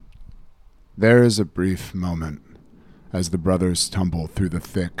There is a brief moment as the brothers tumble through the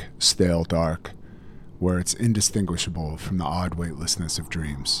thick, stale dark, where it's indistinguishable from the odd weightlessness of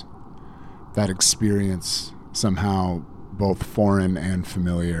dreams. That experience, somehow both foreign and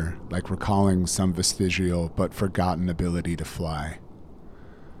familiar, like recalling some vestigial but forgotten ability to fly.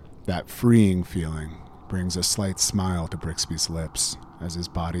 That freeing feeling brings a slight smile to Brixby's lips as his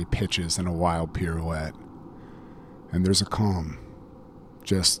body pitches in a wild pirouette. And there's a calm,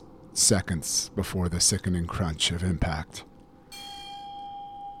 just seconds before the sickening crunch of impact.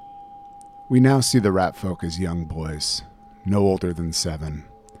 We now see the rat folk as young boys, no older than 7.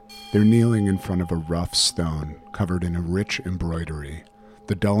 They're kneeling in front of a rough stone covered in a rich embroidery.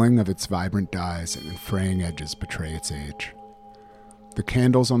 The dulling of its vibrant dyes and fraying edges betray its age. The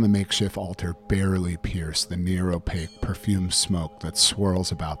candles on the makeshift altar barely pierce the near-opaque perfumed smoke that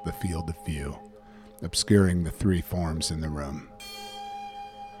swirls about the field of view, obscuring the 3 forms in the room.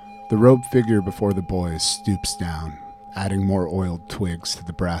 The robed figure before the boys stoops down, adding more oiled twigs to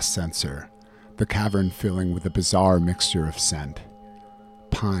the brass censer, the cavern filling with a bizarre mixture of scent.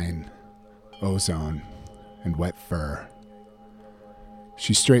 Pine, ozone, and wet fur.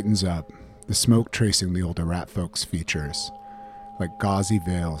 She straightens up, the smoke tracing the older rat folk's features, like gauzy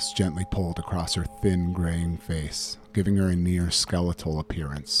veils gently pulled across her thin, graying face, giving her a near skeletal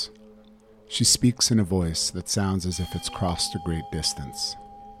appearance. She speaks in a voice that sounds as if it's crossed a great distance.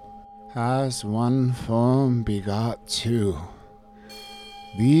 As one form begot 2,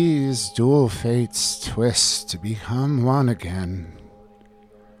 these dual fates twist to become one again.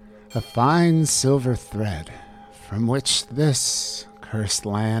 A fine silver thread from which this cursed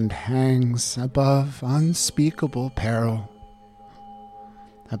land hangs above unspeakable peril.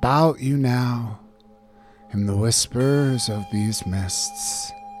 About you now, in the whispers of these mists,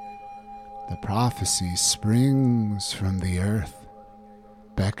 the prophecy springs from the earth,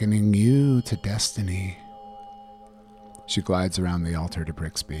 beckoning you to destiny. She glides around the altar to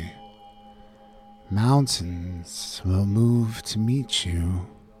Brixby. Mountains will move to meet you.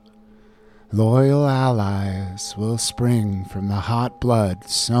 Loyal allies will spring from the hot blood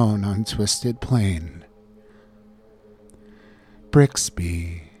sown on twisted plain.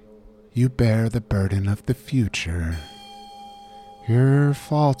 Brixby, you bear the burden of the future. Your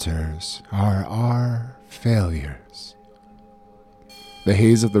falters are our failures. The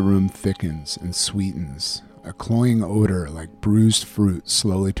haze of the room thickens and sweetens, a cloying odor like bruised fruit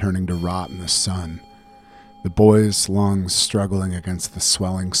slowly turning to rot in the sun, the boy's lungs struggling against the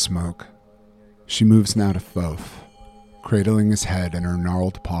swelling smoke. She moves now to Thoth, cradling his head in her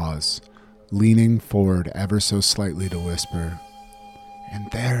gnarled paws, leaning forward ever so slightly to whisper,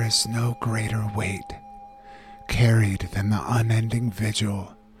 "And there is no greater weight carried than the unending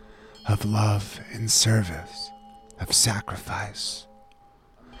vigil of love and service, of sacrifice.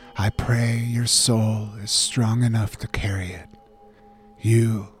 I pray your soul is strong enough to carry it.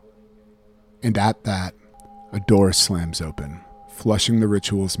 You." And at that, a door slams open, flushing the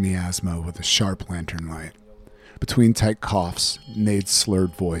ritual's miasma with a sharp lantern light. Between tight coughs, Nade's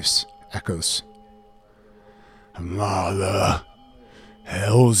slurred voice echoes. "Mother,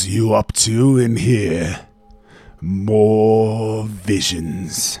 hell's you up to in here? More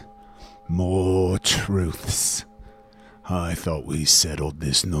visions, more truths. I thought we settled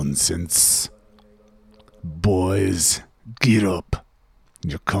this nonsense. Boys, get up.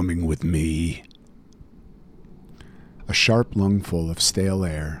 You're coming with me." A sharp lungful of stale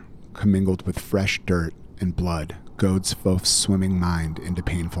air, commingled with fresh dirt and blood, goads Thoth's swimming mind into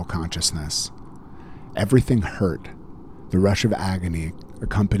painful consciousness. Everything hurt. The rush of agony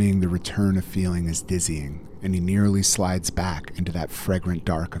accompanying the return of feeling is dizzying, and he nearly slides back into that fragrant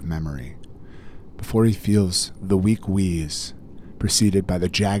dark of memory, before he feels the weak wheeze, preceded by the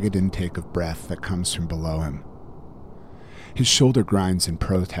jagged intake of breath that comes from below him. His shoulder grinds in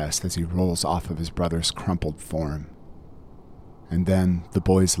protest as he rolls off of his brother's crumpled form. And then the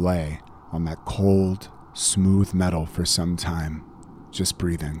boys lay on that cold, smooth metal for some time, just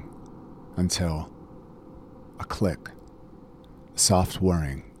breathing, until a click, a soft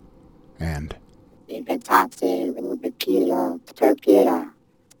whirring, and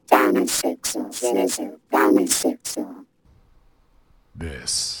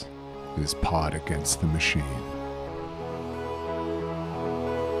this is Pod Against the Machine.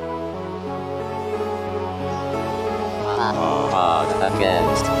 Pod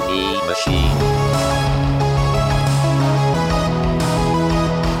Against the Machine.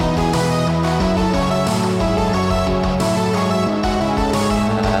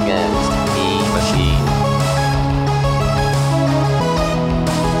 Against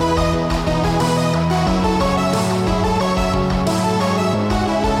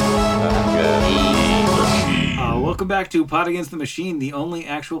Welcome back to Pod Against the Machine, the only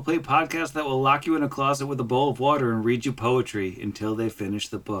actual play podcast that will lock you in a closet with a bowl of water and read you poetry until they finish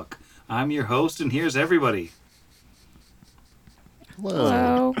the book. I'm your host, and here's everybody.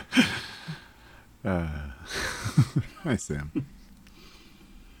 Hello. Hi, Sam.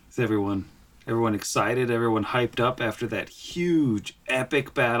 Is everyone excited? Everyone hyped up after that huge,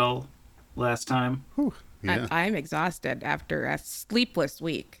 epic battle last time? Whew. Yeah. I'm exhausted after a sleepless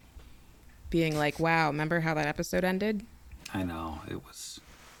week. Being like, wow, remember how that episode ended? I know,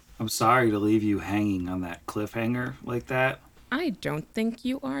 I'm sorry to leave you hanging on that cliffhanger like that. I don't think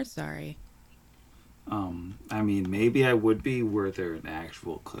you are sorry. I mean, maybe I would be were there an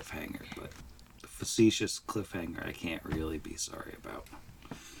actual cliffhanger, but the facetious cliffhanger I can't really be sorry about.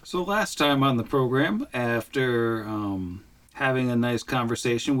 So last time on the program, after having a nice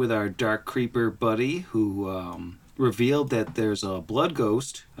conversation with our Dark Creeper buddy who revealed that there's a blood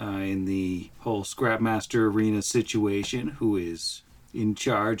ghost in the whole Scrapmaster Arena situation who is in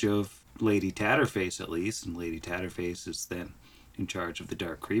charge of Lady Tatterface at least, and Lady Tatterface is then in charge of the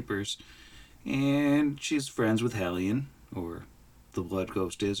Dark Creepers. And she's friends with Hellion, or the blood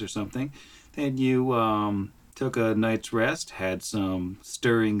ghost is or something. Then you took a night's rest, had some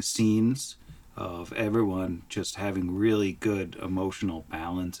stirring scenes of everyone just having really good emotional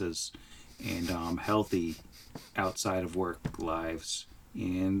balances and healthy outside of work lives.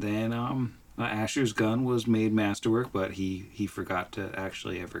 And then Asher's gun was made masterwork, but he forgot to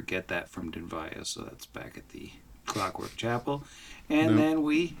actually ever get that from Denvaya, so that's back at the Clockwork Chapel. And then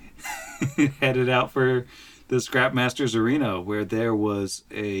we headed out for the Scrapmasters Arena, where there was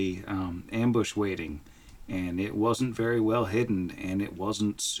a ambush waiting, and it wasn't very well hidden, and it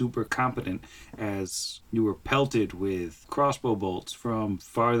wasn't super competent, as you were pelted with crossbow bolts from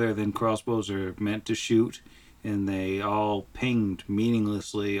farther than crossbows are meant to shoot, and they all pinged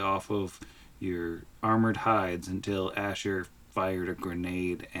meaninglessly off of your armored hides until Asher fired a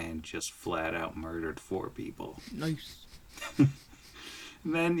grenade and just flat out murdered 4 people. Nice.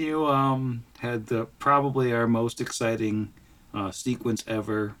 Then you had probably our most exciting sequence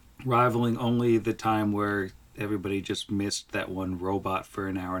ever, rivaling only the time where everybody just missed that one robot for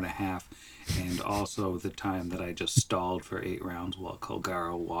an hour and a half, and also the time that I just stalled for 8 rounds while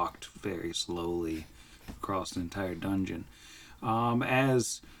Kolgara walked very slowly across an entire dungeon.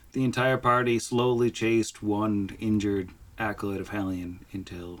 As the entire party slowly chased one injured acolyte of Hellion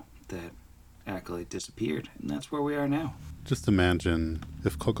until that acolyte disappeared, and that's where we are now. Just imagine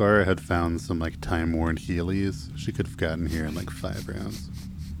if Kolgara had found some time-worn Heelys, she could have gotten here in 5 rounds.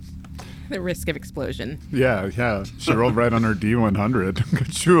 The risk of explosion. Yeah. She rolled right on her D100.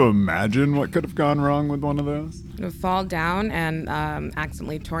 Could you imagine what could have gone wrong with one of those? Would have fall down and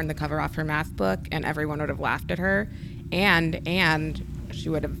accidentally torn the cover off her math book, and everyone would have laughed at her. And she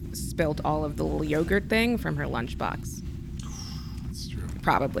would have spilled all of the little yogurt thing from her lunchbox. That's true.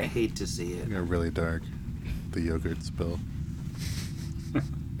 Probably. I hate to see it. It got really dark. The yogurt spill.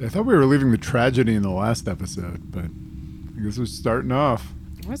 I thought we were leaving the tragedy in the last episode, but I guess we're starting off.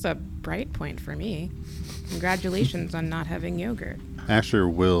 It was a bright point for me. Congratulations on not having yogurt. Asher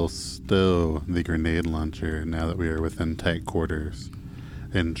will stow the grenade launcher now that we are within tight quarters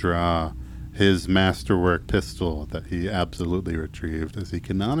and draw his masterwork pistol that he absolutely retrieved, as he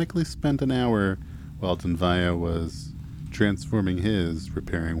canonically spent an hour while Denvaya was transforming his,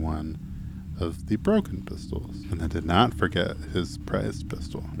 repairing one of the broken pistols, and then did not forget his prized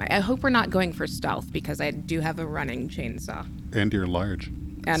pistol. I hope we're not going for stealth, because I do have a running chainsaw. And you're large.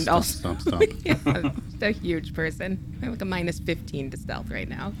 And Stomp, also, stomp, stomp. yeah, just a huge person. I'm like a minus 15 to stealth right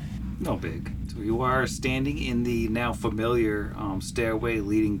now. No big. So you are standing in the now familiar stairway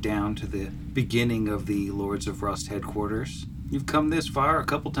leading down to the beginning of the Lords of Rust headquarters. You've come this far a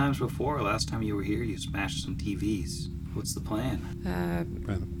couple times before. Last time you were here, you smashed some TVs. What's the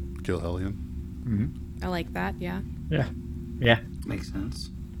plan? Kill Hellion. Mm-hmm. I like that, yeah. Yeah. Makes sense.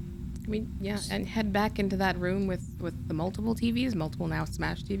 I mean, yeah, and head back into that room with the multiple TVs, multiple now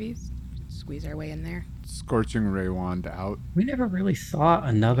smashed TVs. Squeeze our way in there. Scorching Ray Wand out. We never really saw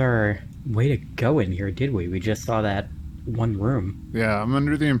another way to go in here, did we? We just saw that one room. Yeah, I'm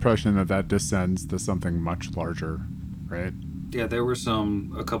under the impression that descends to something much larger, right? Yeah, there were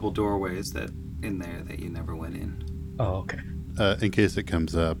a couple doorways in there that you never went in. Oh, okay. In case it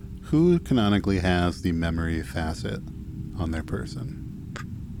comes up, who canonically has the memory facet on their person?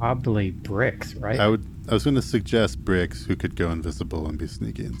 Probably Bricks, right? I was going to suggest Bricks, who could go invisible and be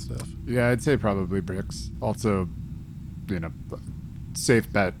sneaky and stuff. Yeah, I'd say probably Bricks. Also,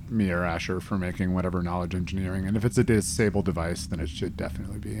 safe bet me or Asher for making whatever knowledge engineering. And if it's a disable device, then it should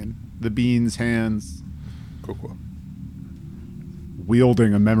definitely be in the Bean's hands. Cool.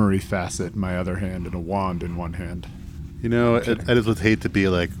 Wielding a memory facet in my other hand and a wand in one hand. You know, I just would hate to be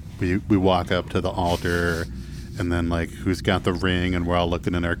like, we walk up to the altar and then, like, who's got the ring and we're all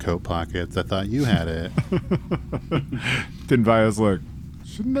looking in our coat pockets. I thought you had it. Denvaya's like,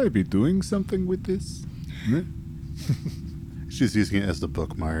 shouldn't I be doing something with this? She's using it as the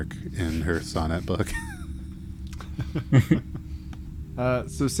bookmark in her sonnet book.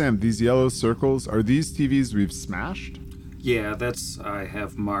 So Sam, these yellow circles, are these TVs we've smashed? Yeah, I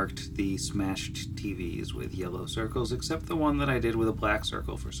have marked the smashed TVs with yellow circles, except the one that I did with a black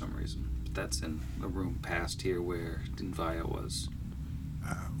circle for some reason. But that's in a room past here where Denvaya was.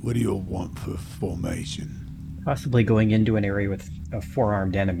 What do you want for formation? Possibly going into an area with a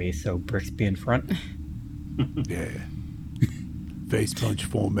four-armed enemy, so Brixby in front. Yeah. Face punch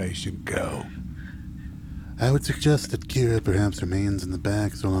formation, go. I would suggest that Kira perhaps remains in the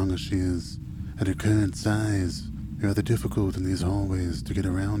back so long as she is at her current size. Rather difficult in these hallways to get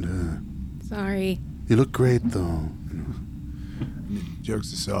around her. Sorry. You look great, though.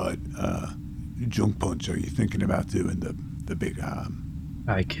 Jokes aside, junk punch, are you thinking about doing the big arm?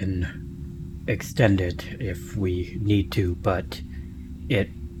 I can extend it if we need to, but it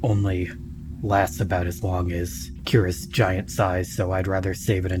only lasts about as long as Kira's giant size, so I'd rather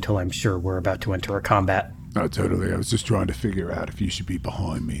save it until I'm sure we're about to enter a combat. Oh, totally. I was just trying to figure out if you should be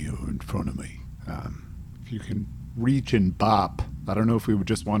behind me or in front of me. If you can reach and bop. I don't know if we would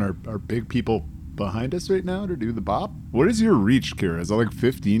just want our big people behind us right now to do the bop. What is your reach, Kira? Is that like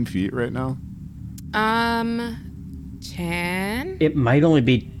 15 feet right now? 10? It might only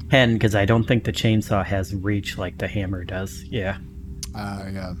be 10 because I don't think the chainsaw has reach like the hammer does. Yeah.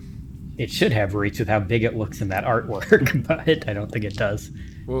 Yeah. It should have reach with how big it looks in that artwork, but I don't think it does.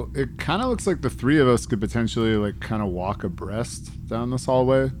 Well, it kind of looks like the three of us could potentially like kind of walk abreast down this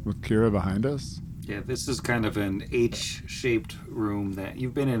hallway with Kira behind us. Yeah, this is kind of an H-shaped room that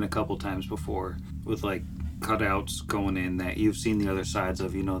you've been in a couple times before with, like, cutouts going in that you've seen the other sides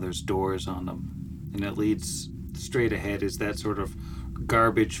of. You know, there's doors on them. And it leads straight ahead is that sort of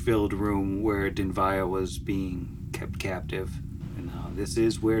garbage-filled room where Denvaya was being kept captive. And this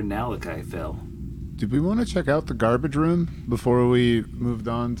is where Nalakai fell. Did we want to check out the garbage room before we moved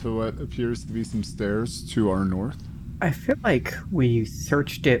on to what appears to be some stairs to our north? I feel like we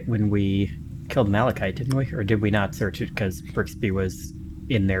searched it when we killed Malachite, didn't we? Or did we not search it because Brixby was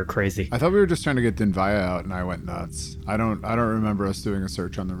in there crazy? I thought we were just trying to get Denvaya out, and I went nuts. I don't remember us doing a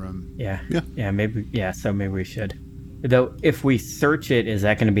search on the room. Yeah, maybe. Yeah, so maybe we should. Though, if we search it, is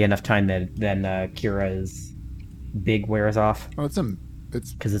that going to be enough time that then Kira's big wears off? Oh, it's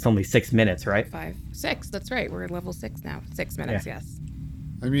because it's only 6 minutes, right? 5, 6. That's right. We're at level 6 now. 6 minutes. Yeah. Yes.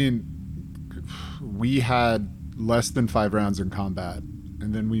 I mean, we had less than 5 rounds in combat.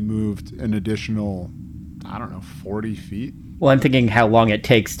 And then we moved an additional, 40 feet. Well, I'm thinking how long it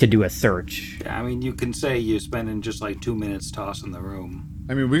takes to do a search. Yeah, I mean, you can say you're spending just like 2 minutes tossing the room.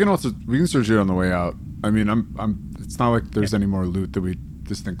 I mean, we can search it on the way out. I mean, it's not like there's any more loot that we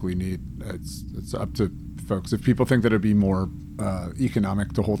distinctly need. It's up to folks. If people think that it'd be more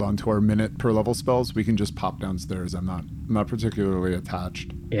economic to hold on to our minute per level spells, we can just pop downstairs. I'm not particularly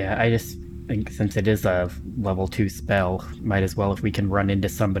attached. Yeah, I just think since it is a level 2 spell, might as well, if we can run into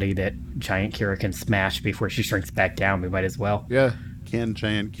somebody that Giant Kira can smash before she shrinks back down, we might as well. Yeah. Can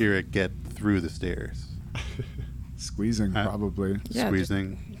Giant Kira get through the stairs? Squeezing, probably. Yeah,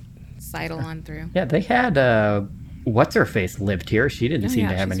 Squeezing. Sidle on through. Yeah, they had, what's-her-face lived here. She didn't seem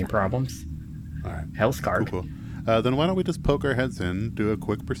to have she's any fine. problems. All right. Hellscarred. Cool. Then why don't we just poke our heads in, do a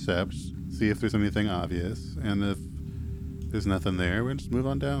quick perception, see if there's anything obvious, and if there's nothing there, we'll just move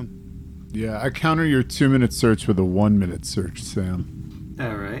on down. Yeah, I counter your 2-minute search with a 1-minute search, Sam.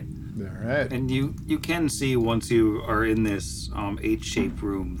 All right. All right. And you can see once you are in this H-shaped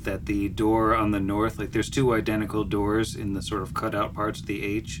room that the door on the north, like there's 2 identical doors in the sort of cutout parts of the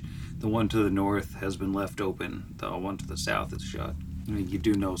H. The one to the north has been left open. The one to the south is shut. I mean, you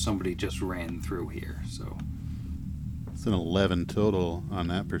do know somebody just ran through here, so. It's an 11 total on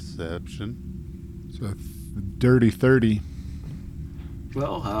that perception. So dirty 30.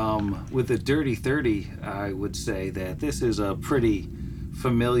 Well, with the dirty 30, I would say that this is a pretty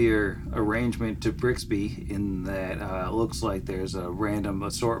familiar arrangement to Brixby in that it looks like there's a random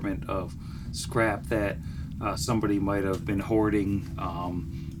assortment of scrap that somebody might have been hoarding,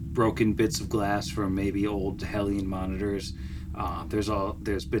 broken bits of glass from maybe old Hellion monitors.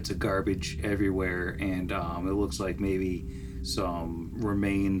 There's bits of garbage everywhere, and it looks like maybe some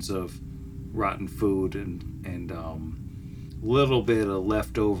remains of rotten food and little bit of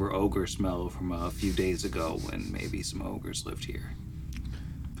leftover ogre smell from a few days ago when maybe some ogres lived here.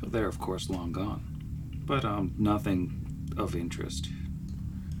 But they're of course long gone. But nothing of interest.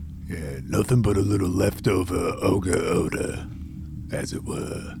 Yeah, nothing but a little leftover ogre odor, as it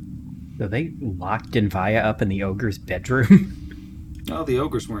were. So they locked Invia up in the ogre's bedroom? Oh, the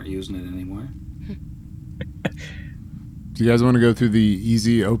ogres weren't using it anymore. Do you guys want to go through the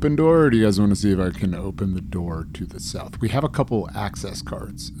easy open door, or do you guys want to see if I can open the door to the south? We have a couple access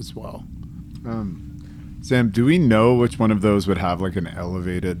cards as well. Sam, do we know which one of those would have like an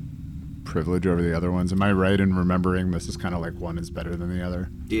elevated privilege over the other ones? Am I right in remembering this is kind of like one is better than the other?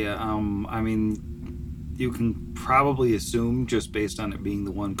 Yeah, I mean, you can probably assume, just based on it being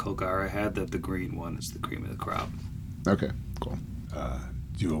the one Kolgara had, that the green one is the cream of the crop. Okay, cool.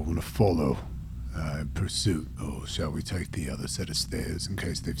 Do you all want to follow in pursuit, or shall we take the other set of stairs in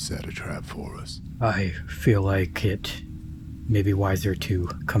case they've set a trap for us? I feel like it may be wiser to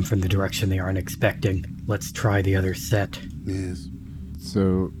come from the direction they aren't expecting. Let's try the other set. Yes.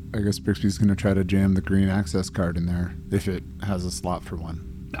 So I guess Brixby's going to try to jam the green access card in there, if it has a slot for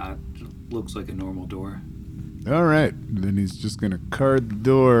one. It looks like a normal door. All right, then he's just going to card the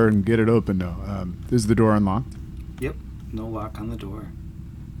door and get it open now. Is the door unlocked? Yep, no lock on the door.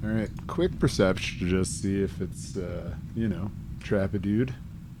 All right, quick perception to just see if it's, trap a dude.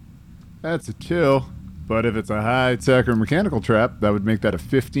 That's a 2, but if it's a high-tech or mechanical trap, that would make that a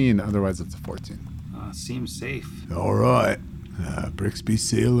 15, otherwise it's a 14. Seems safe. All right, Brixby's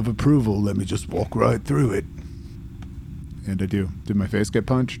seal of approval, let me just walk right through it. And I do. Did my face get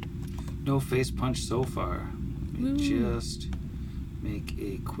punched? No face punch so far. Let me just make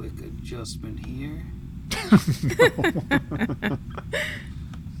a quick adjustment here.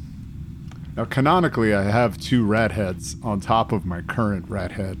 Now, canonically, I have 2 rat heads on top of my current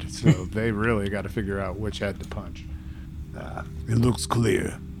rat head, so they really got to figure out which head to punch. It looks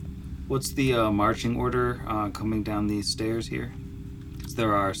clear. What's the marching order coming down these stairs here? 'Cause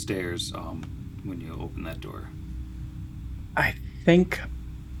there are stairs when you open that door. I think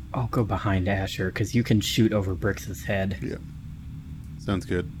I'll go behind Asher, because you can shoot over Brix's head. Yeah. Sounds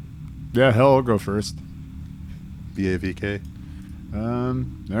good. Yeah, hell, I'll go first. BAVK. All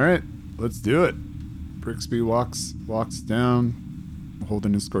right, let's do it. Brixby walks down,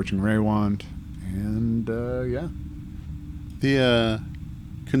 holding his Scorching Ray wand, and yeah. The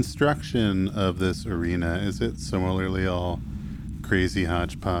construction of this arena, is it similarly all crazy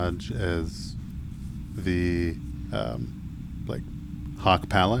hodgepodge as the Hawk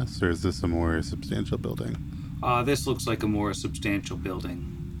Palace, or is this a more substantial building? This looks like a more substantial building.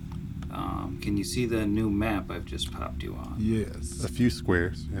 Can you see the new map I've just popped you on? Yes. A few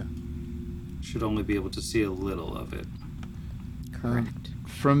squares, yeah. Should only be able to see a little of it. Correct.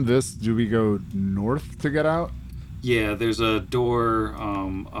 From this, do we go north to get out? Yeah, there's a door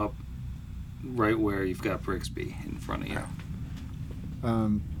up right where you've got Brixby in front of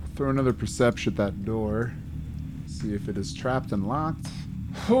you. Throw another perception at that door. See if it is trapped and locked.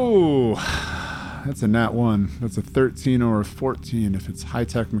 Oh, that's a nat 1. That's a 13 or a 14 if it's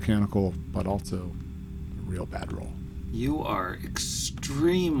high-tech mechanical, but also a real bad roll. You are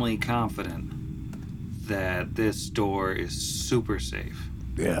extremely confident that this door is super safe.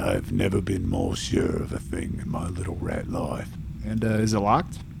 Yeah, I've never been more sure of a thing in my little rat life. And is it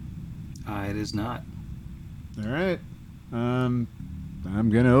locked? It is not. All right. I'm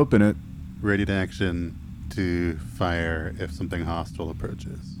gonna open it. Ready to action to fire if something hostile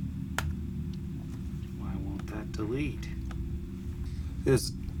approaches. Why won't that delete?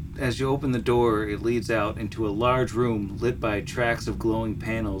 As you open the door, it leads out into a large room lit by tracks of glowing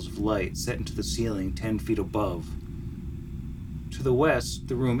panels of light set into the ceiling 10 feet above. To the west,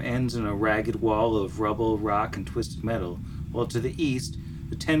 the room ends in a ragged wall of rubble, rock, and twisted metal, while to the east,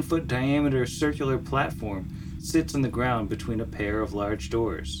 the 10-foot diameter circular platform sits on the ground between a pair of large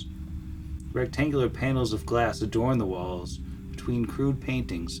doors. Rectangular panels of glass adorn the walls between crude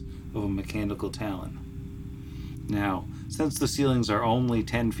paintings of a mechanical talon. Now, since the ceilings are only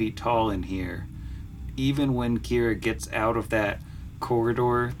 10 feet tall in here, even when Kira gets out of that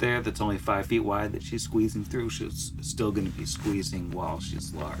corridor there that's only 5 feet wide that she's squeezing through, she's still going to be squeezing while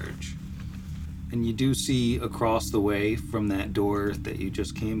she's large. And you do see across the way from that door that you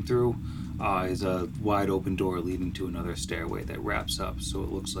just came through is a wide open door leading to another stairway that wraps up, so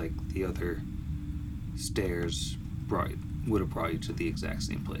it looks like the other stairs would have brought you to the exact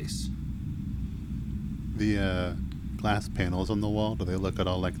same place. The glass panels on the wall, do they look at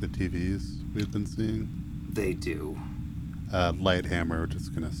all like the TVs we've been seeing? They do. Light hammer, we're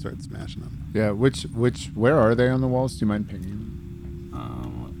just gonna start smashing them. Yeah, where are they on the walls? Do you mind pinging?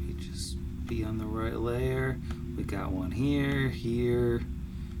 Let me just be on the right layer. We got one here, here,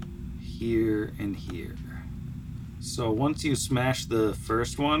 here, and here. So once you smash the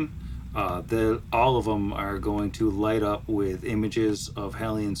first one, All of them are going to light up with images of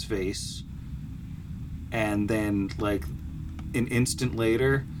Hellian's face, and then like an instant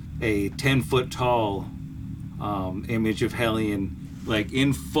later, a 10-foot tall image of Hellion, like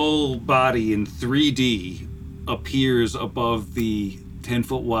in full body in 3D, appears above the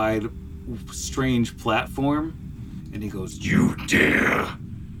 10-foot wide strange platform, and he goes, You dare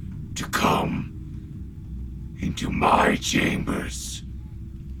to come into my chambers.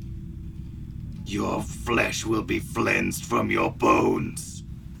 Your flesh will be cleansed from your bones.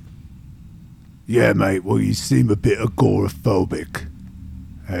 Yeah, mate, well, you seem a bit agoraphobic.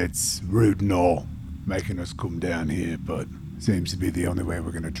 It's rude and all, making us come down here, but seems to be the only way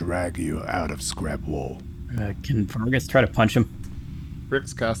we're gonna drag you out of Scrap Wall. Can Vargas try to punch him?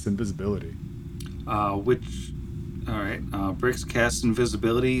 Rick's cast invisibility. Bricks cast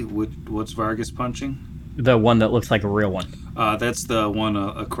invisibility. What's Vargas punching? The one that looks like a real one. That's the one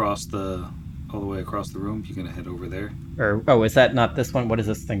all the way across the room. You're gonna head over there. Or, oh, is that not this one? What is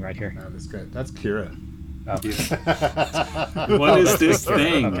this thing right here? This guy, that's Kira. Oh. What is this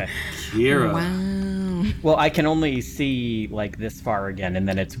thing? Okay. Kira. Wow. Well, I can only see like this far again, and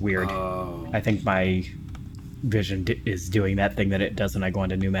then it's weird. Oh. I think my vision is doing that thing that it does when I go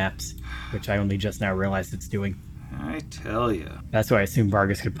onto new maps, which I only just now realized it's doing. I tell ya. That's why I assumed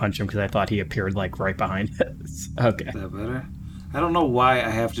Vargas could punch him, because I thought he appeared like right behind us. Okay. Is that better? I don't know why I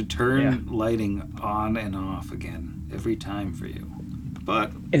have to turn lighting on and off again every time for you.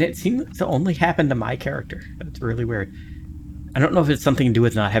 But And it seems to only happen to my character. That's really weird. I don't know if it's something to do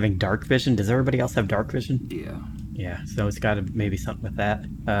with not having dark vision. Does everybody else have dark vision? yeah. Yeah, so it's got to maybe something with that.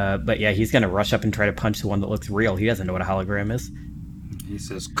 But yeah, he's going to rush up and try to punch the one that looks real. He doesn't know what a hologram is. He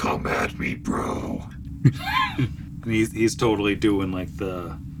says, Come at me, bro. and he's totally doing like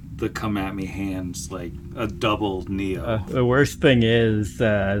the come at me hands, like a double Neo. The worst thing is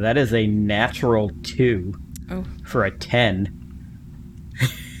that is a natural 2 for a 10.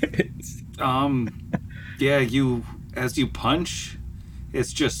 Yeah, as you punch,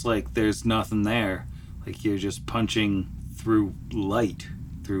 it's just like there's nothing there. Like you're just punching through light,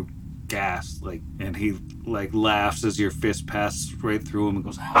 through gas, like, and he like laughs as your fist passes right through him and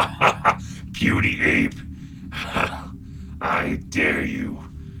goes, Beauty ape. I dare you.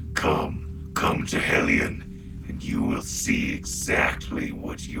 Come to Hellion, and you will see exactly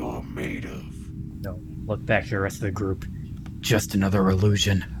what you're made of. No, look back to the rest of the group. Just another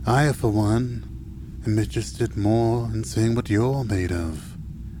illusion. I, for one, am interested more in seeing what you're made of,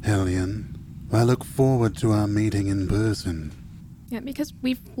 Hellion. I look forward to our meeting in person. Yeah, because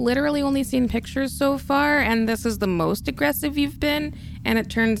we've literally only seen pictures so far, and this is the most aggressive you've been, and it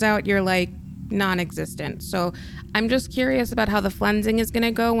turns out you're like non-existent. So I'm just curious about how the flensing is going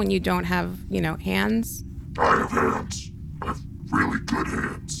to go when you don't have, hands. I have hands. I have really good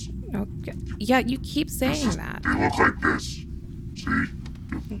hands. Okay. Yeah, you keep saying that. They look like this. See?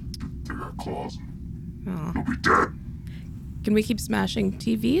 They got claws. You'll be dead. Can we keep smashing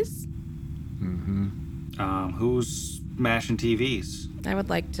TVs? who's smashing TVs? I'd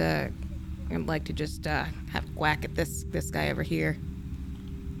like to just have a whack at this guy over here.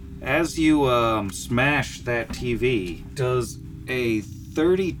 As you smash that TV, does a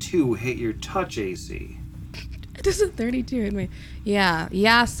 32 hit your touch AC? Does a 32 hit me?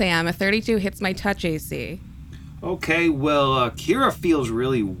 Yeah, Sam. A 32 hits my touch AC. Okay, well, Kira feels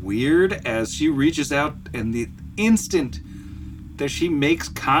really weird as she reaches out, and the instant that she makes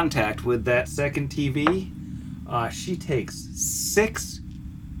contact with that second TV, she takes 6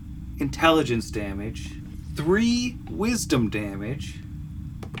 intelligence damage, 3 wisdom damage,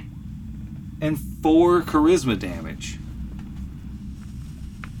 and 4 charisma damage.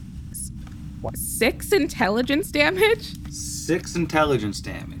 6 intelligence damage? 6 intelligence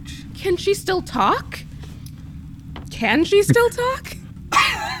damage. Can she still talk? Can she still talk?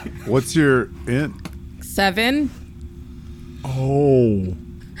 What's your int? 7. Oh.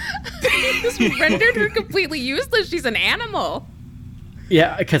 This rendered her completely useless. She's an animal.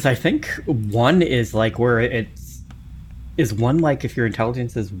 Yeah, because I think 1 is like where is 1 like if your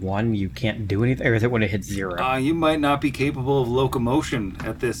intelligence is 1, you can't do anything, or is it when it hits 0? You might not be capable of locomotion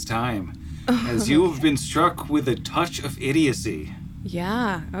at this time, as you have been struck with a touch of idiocy.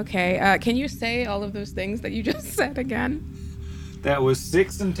 Yeah, okay. Can you say all of those things that you just said again? That was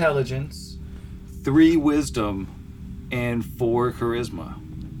 6 intelligence, 3 wisdom, and 4 charisma.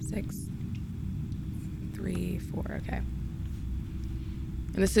 6, 3, 4, okay.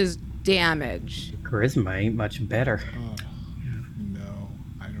 And this is damage. Charisma ain't much better. No,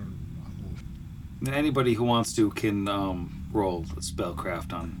 I don't. Anybody who wants to can roll a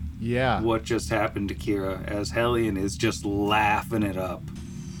spellcraft on Yeah. what just happened to Kira, as Hellion is just laughing it up.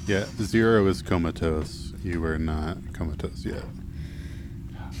 Yeah, 0 is comatose. You were not comatose yet.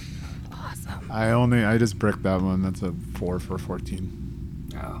 Awesome. I just bricked that one. That's a 4 for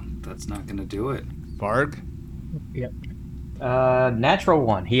 14. Oh, that's not gonna do it. Varg? Yep. Natural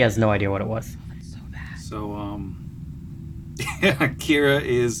 1. He has no idea what it was. So, Kira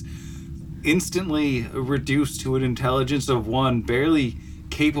is instantly reduced to an intelligence of 1, barely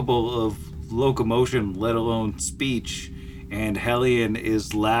capable of locomotion, let alone speech. And Hellion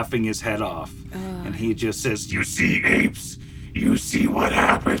is laughing his head off. And he just says, "You see, apes? You see what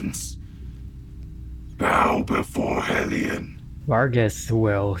happens? Bow before Hellion." Vargas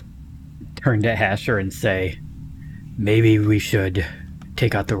will turn to Asher and say, maybe we should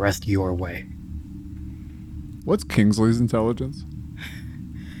take out the rest your way. What's Kingsley's intelligence?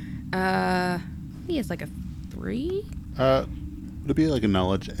 He has like a 3. Would it be like a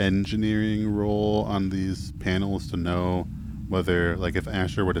knowledge engineering role on these panels to know whether, like, if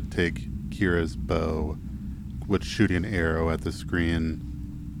Asher were to take Kira's bow, would shooting an arrow at the screen,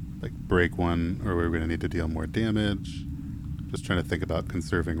 like, break one, or we're going to need to deal more damage? Just trying to think about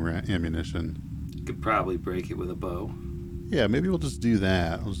conserving ammunition. You could probably break it with a bow. Yeah, maybe we'll just do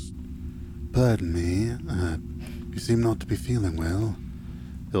that. Pardon me, you seem not to be feeling well.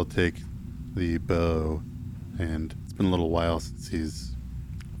 He'll take the bow, and it's been a little while since he's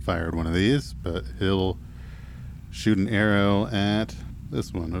fired one of these, but he'll shoot an arrow at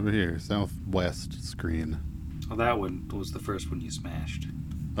this one over here, southwest screen. Well, that one was the first one you smashed.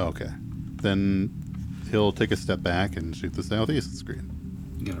 Okay. Then he'll take a step back and shoot the southeast screen.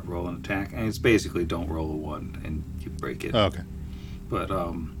 You're gonna roll an attack, and it's basically don't roll a 1 and you break it. Okay. But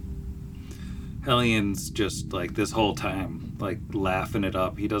Hellion's just like this whole time, like laughing it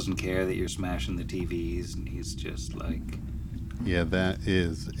up. He doesn't care that you're smashing the TVs, and he's just like, Yeah, that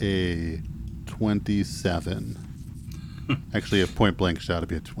is a 27. Actually, a point blank shot would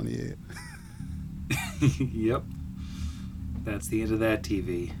be a 28. "Yep, that's the end of that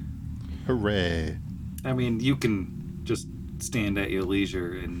TV." Hooray. I mean, you can just stand at your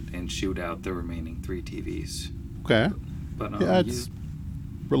leisure and shoot out the remaining 3 TVs. Okay. But Yeah, it's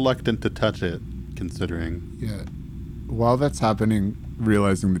reluctant to touch it, considering. Yeah. While that's happening,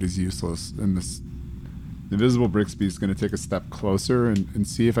 realizing that he's useless, and this invisible Brixby is going to take a step closer and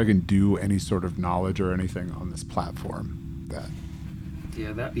see if I can do any sort of knowledge or anything on this platform.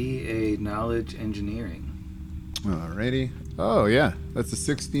 that'd be a knowledge engineering. Alrighty. Oh, yeah. That's a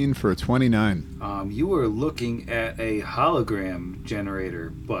 16 for a 29. You were looking at a hologram generator,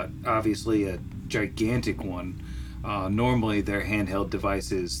 but obviously a gigantic one. Normally, they're handheld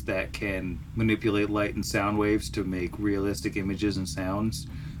devices that can manipulate light and sound waves to make realistic images and sounds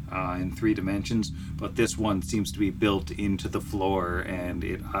in 3 dimensions. But this one seems to be built into the floor, and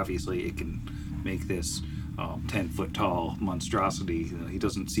it can make this 10-foot tall monstrosity. He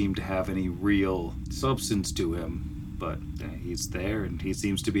doesn't seem to have any real substance to him, but he's there, and he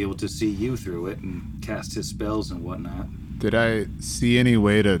seems to be able to see you through it and cast his spells and whatnot. Did I see any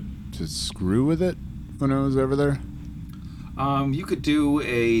way to screw with it when I was over there? You could do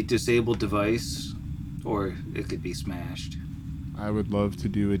a disabled device, or it could be smashed. I would love to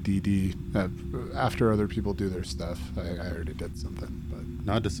do a DD after other people do their stuff. I already did something, but...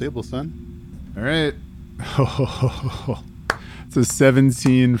 Not disabled, son. All right. It's a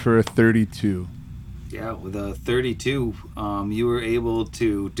 17 for a 32. Yeah, with a 32, you were able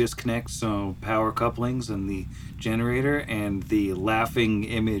to disconnect some power couplings in the generator, and the laughing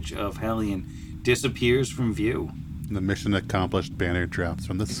image of Hellion disappears from view. The mission accomplished banner drops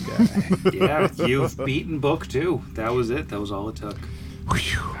from the sky. Yeah, you've beaten Book 2. That was it. That was all it took.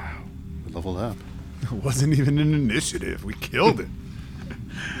 Whew. We leveled up. It wasn't even an initiative. We killed it.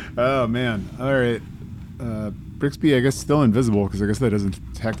 Oh, man. All right. Brixby, I guess, still invisible, because I guess that doesn't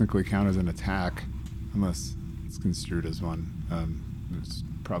technically count as an attack, unless it's construed as one. It's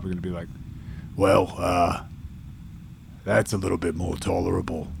probably going to be like, well, that's a little bit more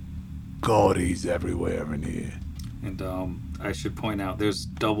tolerable. God, he's everywhere in here. And I should point out, there's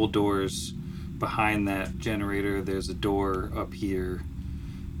double doors behind that generator. There's a door up here.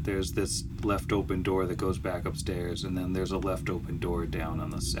 There's this left open door that goes back upstairs, and then there's a left open door down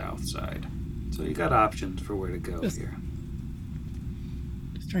on the south side. So you got options for where to go here.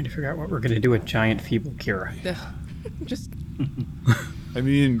 Just trying to figure out what we're going to do with giant feeble Kira. Just I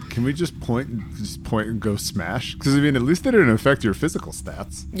mean, can we just point and go smash? Because, I mean, at least it didn't affect your physical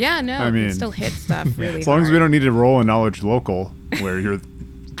stats. yeah, no. I You mean, can still hit stuff really As long as we hard. don't need to roll a knowledge local, where you're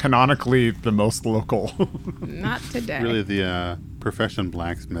canonically the most local. Not today. Really, the profession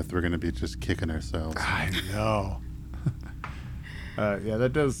blacksmith, we're going to be just kicking ourselves. I know. Yeah,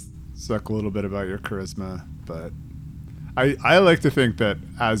 that does suck a little bit about your charisma, but I like to think that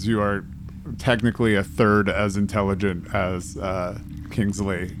as you are technically a third as intelligent as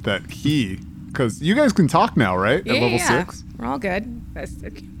Kingsley, that because you guys can talk now, right? Yeah, At level yeah. 6? We're all good.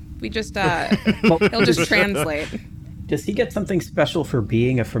 We just, he'll just translate. Does he get something special for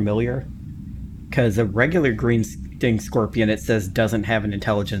being a familiar? Because a regular green sting scorpion, it says, doesn't have an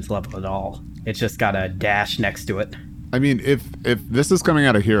intelligence level at all. It's just got a dash next to it. I mean, if this is coming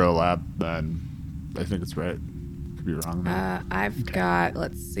out of Hero Lab, then I think it's right. Could be wrong. I've got,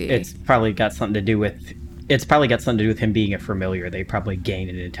 let's see. It's probably got something to do with him being a familiar. They probably gain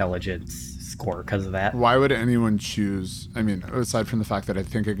an intelligence score because of that. Why would anyone choose? I mean, aside from the fact that I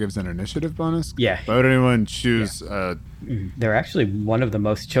think it gives an initiative bonus. Yeah. Why would anyone choose? They're actually one of the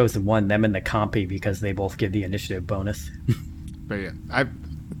most chosen one, them and the Compy, because they both give the initiative bonus. But yeah,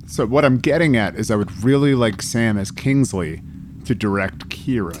 so what I'm getting at is I would really like Sam as Kingsley to direct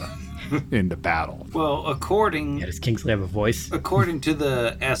Kira into battle. Well, Does Kingsley have a voice? according to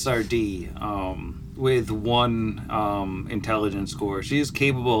the SRD, with 1 intelligence score, she is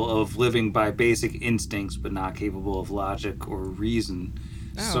capable of living by basic instincts, but not capable of logic or reason.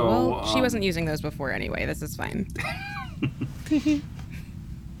 Oh, So, well, she wasn't using those before anyway. This is fine.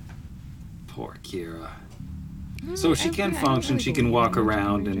 Poor Kira. So she can function. She can walk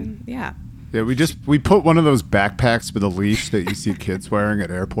around and Yeah. Yeah, we put one of those backpacks with a leash that you see kids wearing at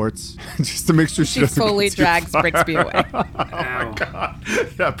airports, just to make sure she She doesn't fully get too drags far. Brixby away. ow.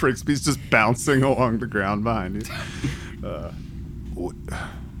 Yeah, Brixby's just bouncing along the ground behind you.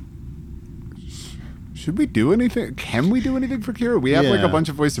 Should we do anything? Can we do anything for Kira? We have like a Yeah. bunch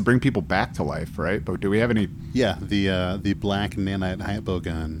of ways to bring people back to life, right? But do we have any? Yeah, the black nanite hypo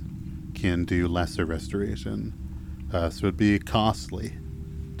gun can do lesser restoration, so it'd be costly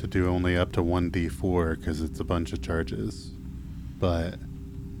to do only up to 1d4 because it's a bunch of charges. But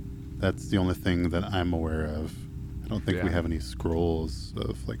that's the only thing that I'm aware of. I don't think we Yeah. have any scrolls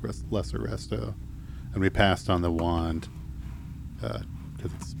of like lesser resto, and we passed on the wand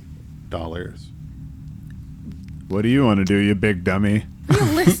because it's dollars. What do you want to do, you big dummy?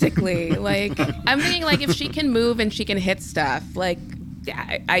 Realistically, like, I'm thinking, like, if she can move and she can hit stuff, like,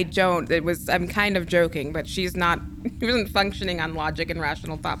 I don't. I'm kind of joking, but she wasn't functioning on logic and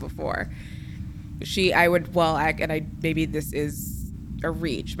rational thought before. Maybe this is a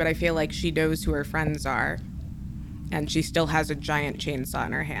reach, but I feel like she knows who her friends are, and she still has a giant chainsaw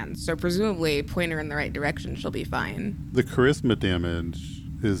in her hand. So presumably, point her in the right direction, she'll be fine. The charisma damage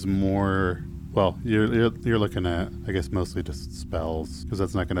is more. Well, you're looking at, I guess, mostly just spells, because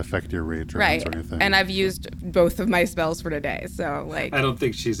that's not going to affect your rage rounds Right. or anything. And I've used both of my spells for today, so, like, I don't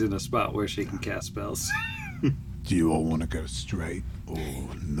think she's in a spot where she can cast spells. Do you all want to go straight or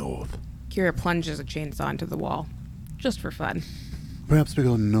north? Kira plunges a chainsaw into the wall, just for fun. Perhaps we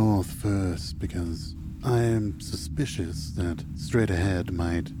go north first, because I am suspicious that straight ahead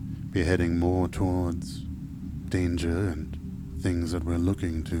might be heading more towards danger and things that we're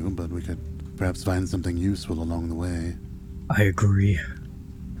looking to, but we could perhaps find something useful along the way. I agree.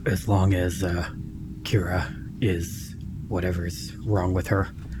 As long as Kira is whatever's wrong with her,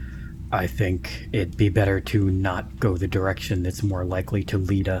 I think it'd be better to not go the direction that's more likely to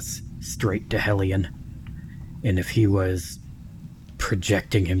lead us straight to Hellion. And if he was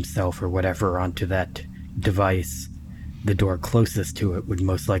projecting himself or whatever onto that device, the door closest to it would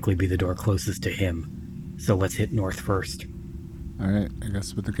most likely be the door closest to him. So let's hit north first. All right, I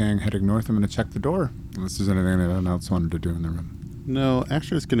guess with the gang heading north, I'm going to check the door. Unless there's anything anyone else wanted to do in the room. No,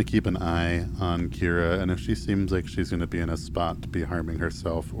 Asher's going to keep an eye on Kira, and if she seems like she's going to be in a spot to be harming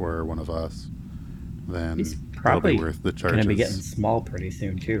herself or one of us, then He's it'll probably be worth the charges. gonna be getting small pretty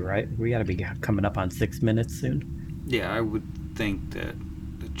soon too, right? We gotta be coming up on 6 minutes soon. Yeah, I would think that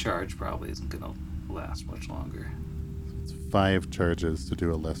the charge probably isn't going to last much longer. It's 5 charges to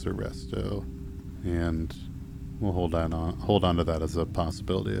do a lesser resto, and we'll hold on to that as a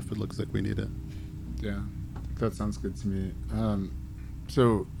possibility if it looks like we need it. Yeah, that sounds good to me.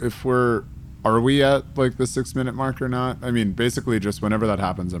 So if are we at like the 6-minute mark or not? I mean, basically just whenever that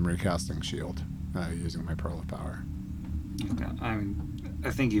happens, I'm recasting shield using my Pearl of Power. Okay.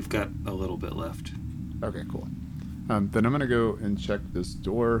 I think you've got a little bit left. Okay, cool. Then I'm gonna go and check this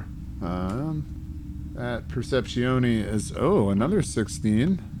door. At Perceptione is another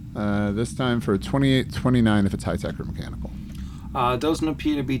 16. This time for 28-29 if it's high tech or mechanical. It doesn't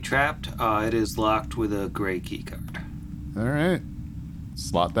appear to be trapped. It is locked with a gray key card. All right,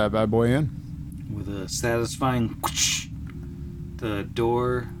 slot that bad boy in. With a satisfying whoosh, the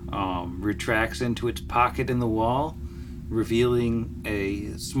door retracts into its pocket in the wall, revealing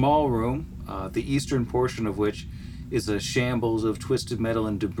a small room, the eastern portion of which is a shambles of twisted metal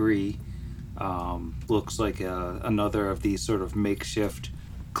and debris. Looks like another of these sort of makeshift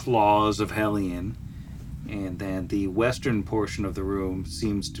claws of Hellion. And then the western portion of the room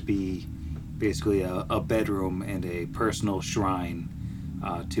seems to be basically a bedroom and a personal shrine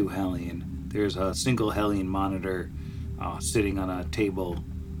to Hellion. There's a single Hellion monitor sitting on a table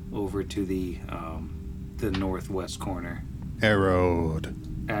over to the northwest corner. Arrowed.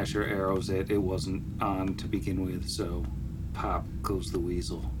 Asher arrows it. It wasn't on to begin with, so pop goes the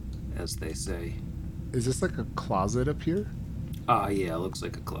weasel, as they say. Is this like a closet up here? Yeah, it looks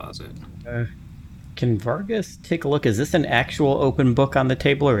like a closet. Can Vargas take a look? Is this an actual open book on the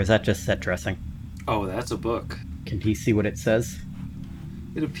table, or is that just set dressing? Oh, that's a book. Can he see what it says?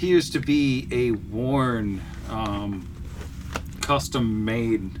 It appears to be a worn,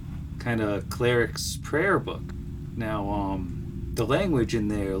 custom-made kind of cleric's prayer book. Now, the language in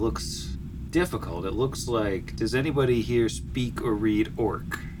there looks difficult. It looks like, does anybody here speak or read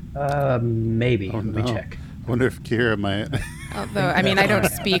Orc? Maybe. Oh, Let me no. check. Wonder if Kira might. Although, I mean, I don't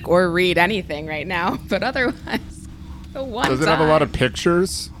speak or read anything right now, but otherwise, the one Does it have a lot of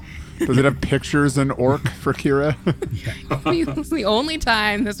pictures? Does it have pictures in Orc for Kira? It's the only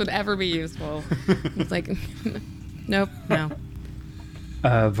time this would ever be useful. It's like, nope, no.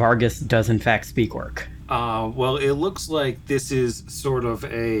 Vargas does in fact speak Orc. Well, it looks like this is sort of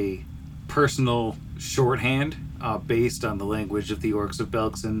a personal shorthand based on the language of the Orcs of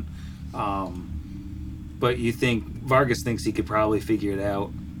Belkzen. But you think, Vargas thinks he could probably figure it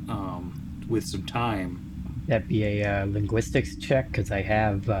out with some time. That'd be a linguistics check, because I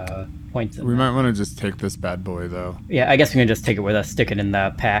have points in We that. might want to just take this bad boy, though. Yeah, I guess we can just take it with us, stick it in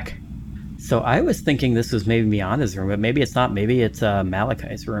the pack. So I was thinking this was maybe Miana's room, but maybe it's not. Maybe it's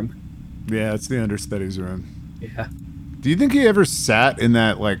Malachi's room. Yeah, it's the understudy's room. Yeah. Do you think he ever sat in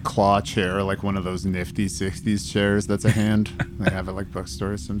that, like, claw chair, like one of those nifty 60s chairs that's a hand? They have it, like,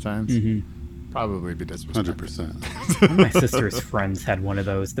 bookstores sometimes. Probably be disrespectful. 100%. One of my sister's friends had one of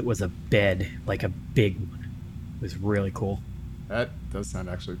those that was a bed, like a big one. It was really cool. That does sound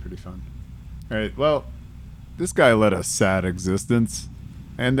actually pretty fun. All right, well, this guy led a sad existence,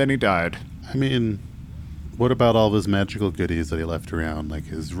 and then he died. I mean, what about all of his magical goodies that he left around? Like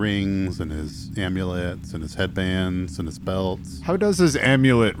his rings and his amulets and his headbands and his belts? How does his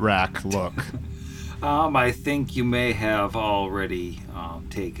amulet rack look? I think you may have already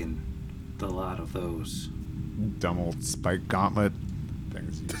taken a lot of those. Dumb old spike gauntlet. Thing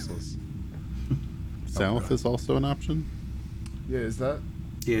is useless. South is also an option? Yeah, is that?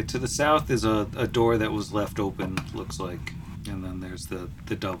 Yeah, to the south is a door that was left open, looks like. And then there's the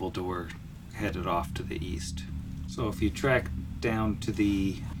double door headed off to the east. So if you track down to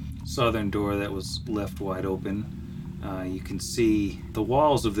the southern door that was left wide open, you can see the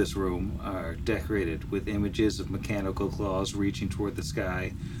walls of this room are decorated with images of mechanical claws reaching toward the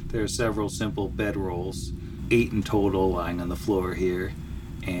sky. There are several simple bedrolls, 8 in total, lying on the floor here.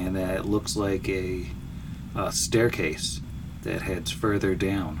 And it looks like a staircase that heads further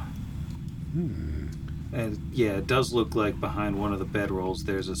down. And yeah, it does look like behind one of the bedrolls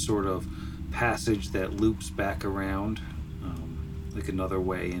there's a sort of passage that loops back around, like another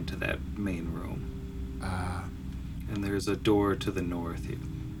way into that main room. And there's a door to the north here,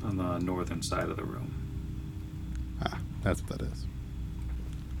 on the northern side of the room. Ah, that's what that is.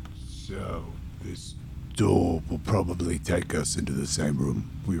 So, this door will probably take us into the same room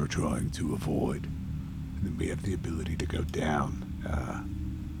we were trying to avoid. And then we have the ability to go down.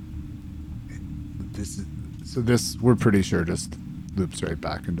 We're pretty sure just loops right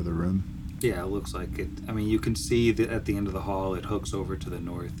back into the room. Yeah, it looks like it. I mean, you can see that at the end of the hall it hooks over to the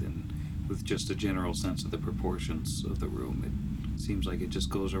north, and with just a general sense of the proportions of the room, it seems like it just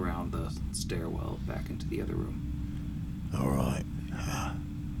goes around the stairwell back into the other room. Alright.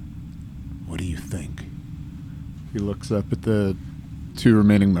 What do you think? He looks up at the 2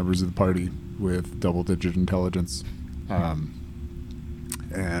 remaining members of the party with double-digit intelligence,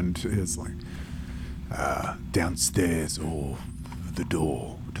 and is like, Downstairs or the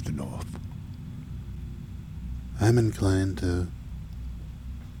door to the north? I'm inclined to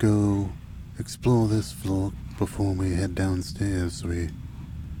go explore this floor before we head downstairs.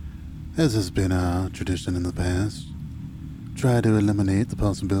 As has been our tradition in the past, try to eliminate the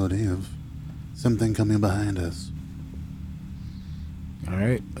possibility of something coming behind us. all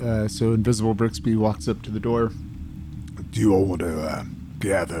right. So Invisible Brixby walks up to the door. Do you all want to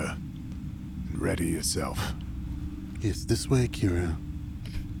gather and ready yourself? Yes, this way, Kira.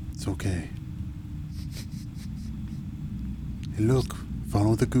 It's okay. Hey, look,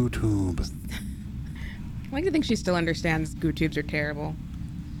 follow the goo tube. I like to think she still understands goo tubes are terrible.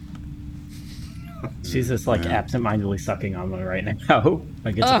 She's just like absentmindedly sucking on one right now.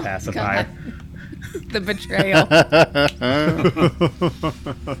 Like it's a pacifier. The betrayal.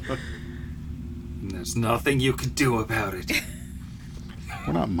 And there's nothing you can do about it.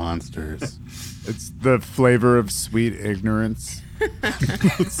 We're not monsters. It's the flavor of sweet ignorance.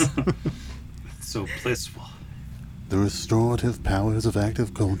 So blissful. The restorative powers of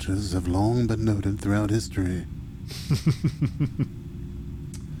active cultures have long been noted throughout history.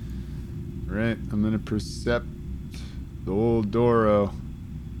 Right, I'm gonna percept the old Doro.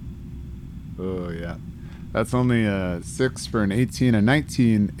 Oh yeah, that's only a 6 for an 18, a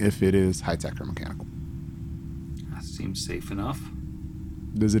 19 if it is high tech or mechanical. That seems safe enough.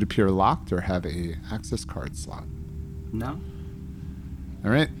 Does it appear locked or have a access card slot? No?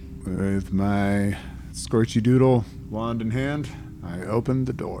 All right, with my Scorchy Doodle wand in hand, I open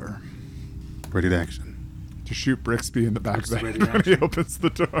the door Ready to action. to shoot Brixby in the back of the Ready head to when he opens the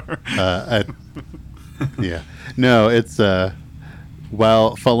door. Yeah. No, it's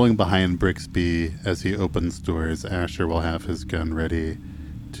while following behind Brixby as he opens doors, Asher will have his gun ready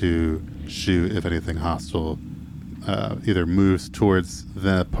to shoot if anything hostile either moves towards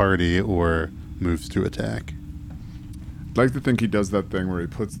the party or moves to attack. I'd like to think he does that thing where he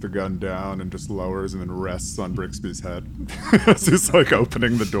puts the gun down and just lowers and then rests on Brixby's head as he's like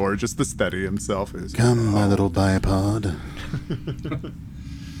opening the door just to steady himself. Come, my little bipod.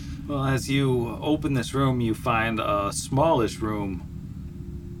 Well, as you open this room, you find a smallish room.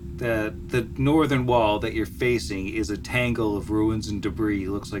 The northern wall that you're facing is a tangle of ruins and debris.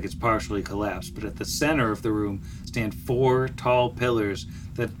 It looks like it's partially collapsed, but at the center of the room stand 4 tall pillars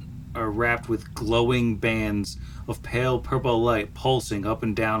that are wrapped with glowing bands of pale purple light pulsing up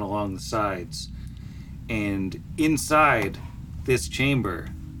and down along the sides. And inside this chamber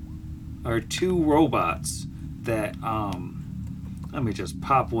are 2 robots that, let me just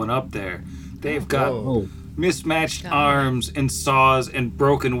pop one up there. They've got mismatched arms and saws and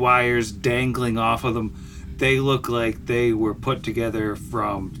broken wires dangling off of them. They look like they were put together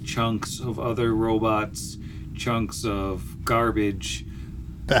from chunks of other robots, chunks of garbage.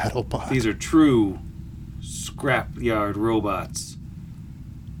 BattleBot. These are true scrapyard robots.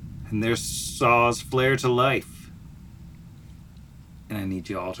 And their saws flare to life. And I need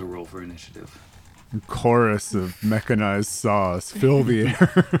you all to roll for initiative. Chorus of mechanized saws fill the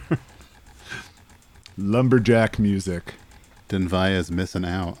air. Lumberjack music. Denvaya's missing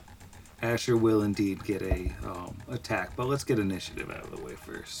out. Asher will indeed get a attack, but let's get initiative out of the way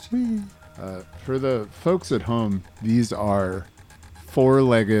first. For the folks at home, these are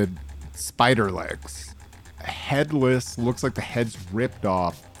 4-legged spider legs. Headless, looks like the head's ripped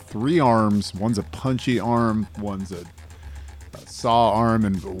off. 3 arms, one's a punchy arm, one's a saw arm,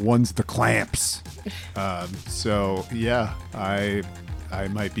 and one's the clamps. So yeah, I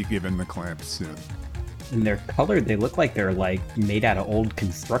might be given the clamps soon. In their color, they look like they're like made out of old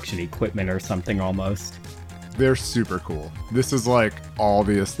construction equipment or something almost. They're super cool. This is like all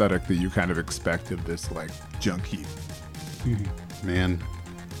the aesthetic that you kind of expect of this like junk heap. Man,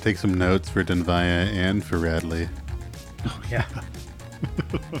 take some notes for Denvaya and for Radley. Oh yeah.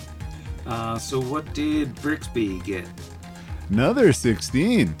 So what did Brixby get? Another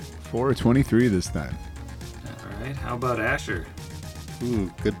 16. 423 this time. All right, how about Asher?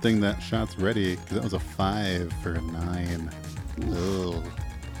 Ooh, good thing that shot's ready, because that was a 5 for a 9. Ugh.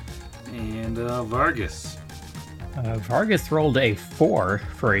 And Vargas. Vargas rolled a 4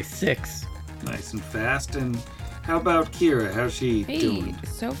 for a 6. Nice and fast. And how about Kira? How's she Hey, doing?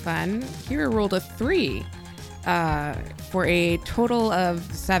 so fun. Kira rolled a 3 for a total of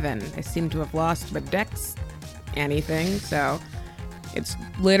 7. I seem to have lost my dex anything, so it's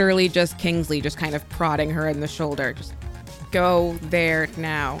literally just Kingsley just kind of prodding her in the shoulder. Just go there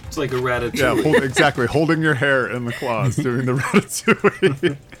now. It's like a ratatouille. Yeah, exactly. Holding your hair in the claws, doing the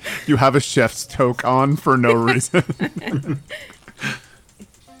ratatouille. You have a chef's toque on for no reason.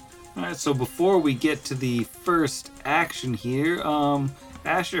 All right, so before we get to the first action here,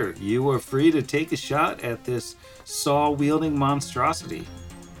 Asher, you are free to take a shot at this saw-wielding monstrosity.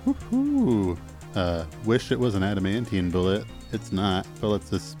 Ooh. Wish it was an adamantine bullet. It's not, but let's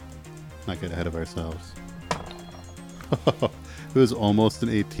just not get ahead of ourselves. It was almost an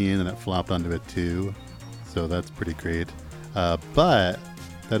 18 and it flopped onto a 2, so that's pretty great. But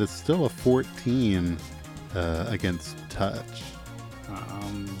that is still a 14 against touch.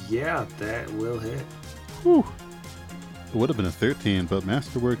 Yeah, that will hit. Whew. It would have been a 13, but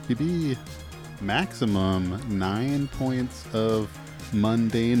Masterwork BB, maximum 9 points of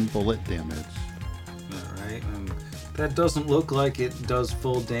mundane bullet damage. All right, that doesn't look like it does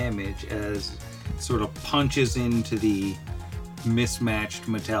full damage as it sort of punches into the mismatched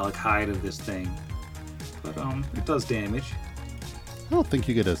metallic hide of this thing. but it does damage. I don't think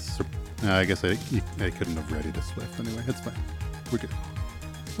you get a. I guess I couldn't have readied a swift anyway. It's fine. We're good.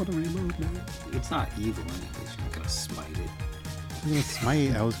 What a reload, man. It's not evil anyways. You're not gonna smite it. I'm gonna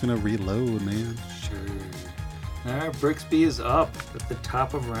smite. I was gonna reload, man. Sure. All right, Brixby is up at the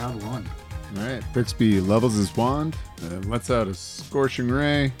top of round 1. All right, Brixby levels his wand and lets out a scorching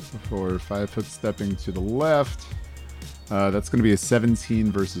ray before 5-foot stepping to the left. That's going to be a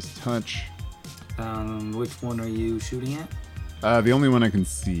 17 versus touch. Which one are you shooting at? The only one I can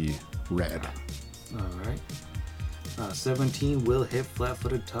see, red. All right. 17 will hit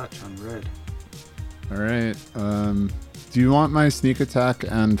flat-footed touch on red. All right. Do you want my sneak attack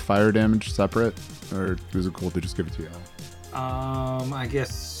and fire damage separate, or is it cool to just give it to you all? I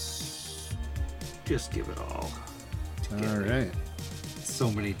guess just give it all. All together. right.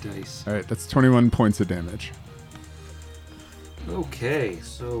 So many dice. All right, that's 21 points of damage. Okay,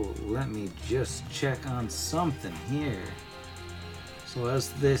 so let me just check on something here. So as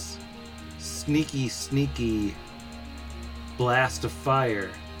this sneaky blast of fire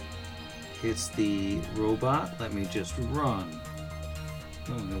hits the robot, let me just run.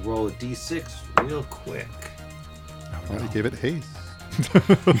 I'm gonna roll a d6 real quick. I gave it haste.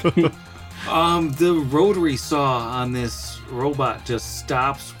 The rotary saw on this robot just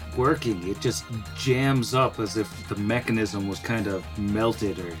stops working. It just jams up as if the mechanism was kind of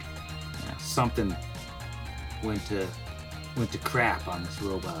melted or something went to crap on this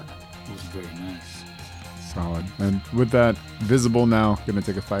robot. It was very nice. Solid. And with that visible now, going to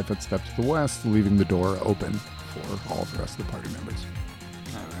take a 5-foot step to the west, leaving the door open for all the rest of the party members.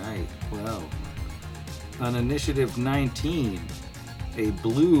 All right. Well, on initiative 19, a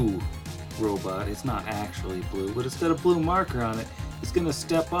blue robot, it's not actually blue, but it's got a blue marker on it, it's going to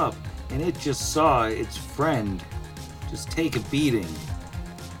step up, and it just saw its friend just take a beating,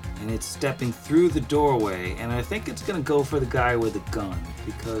 and it's stepping through the doorway, and I think it's going to go for the guy with a gun,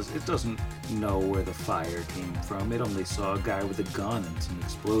 because it doesn't know where the fire came from. It only saw a guy with a gun and some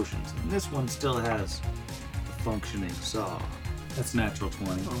explosions, and this one still has a functioning saw. That's natural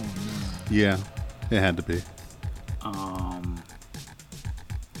 20. Yeah, it had to be.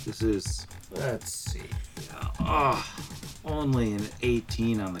 This is, let's see, only an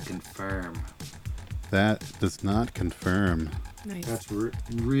 18 on the confirm. That does not confirm. Nice. That's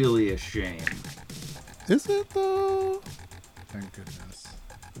really a shame. Is it though? Thank goodness.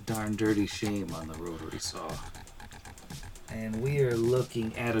 A darn dirty shame on the rotary saw. And we are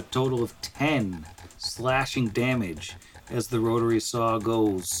looking at a total of 10 slashing damage as the rotary saw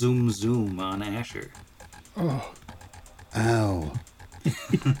goes zoom on Asher. Ow.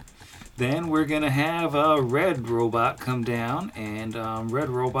 Then we're going to have a red robot come down, and red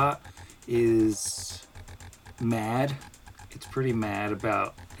robot is mad. It's pretty mad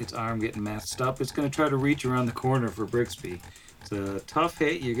about its arm getting messed up. It's going to try to reach around the corner for Brixby. It's a tough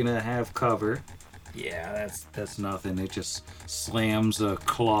hit. You're going to have cover. Yeah, that's nothing. It just slams a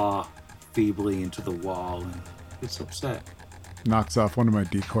claw feebly into the wall, and it's upset. Knocks off one of my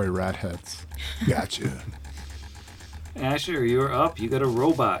decoy rat heads. Gotcha. Asher, you're up. You got a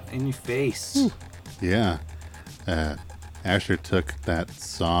robot in your face. Yeah. Asher took that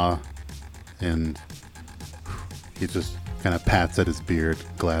saw and he just kind of pats at his beard,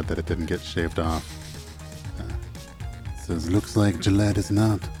 glad that it didn't get shaved off. Says, looks like Gillette is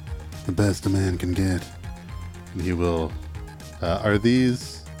not the best a man can get. And he will... are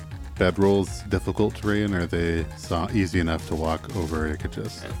these bedrolls difficult terrain, or are they easy enough to walk over? It could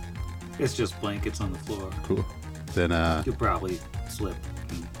just... It's just blankets on the floor. Cool. Then, You'll probably slip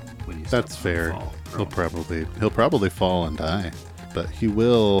when you that's step fair. and fall. He'll probably fall and die, but he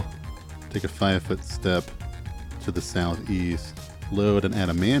will take a 5-foot step to the southeast, load an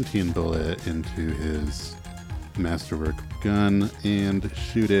adamantine bullet into his masterwork gun, and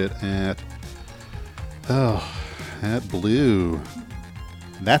shoot it at blue.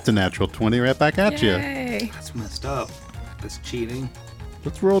 That's a natural 20 right back at you. Yay. That's messed up. That's cheating.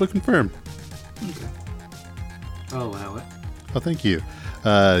 Let's roll to confirm. Okay. I'll allow it. Oh, thank you.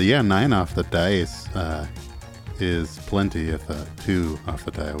 9 off the dice is plenty if 2 off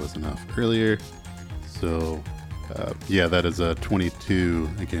the die was enough earlier. So, that is a 22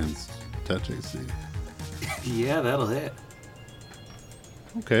 against touch AC. Yeah, that'll hit.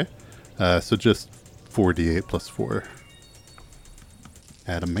 Okay. So just 4d8 plus 4.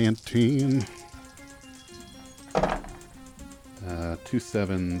 Adamantine. 2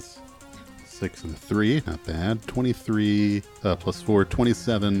 7s. 6 and 3, not bad. 23 plus 4,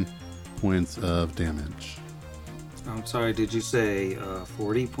 27 points of damage. I'm sorry, did you say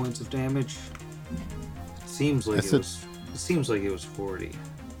 40 points of damage? Seems like it was 40.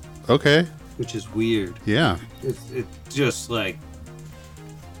 Okay. which is weird. Yeah. It's just like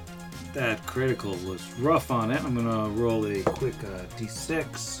that critical was rough on it. I'm gonna roll a quick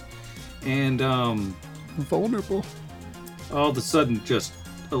d6, and Vulnerable. all of a sudden, just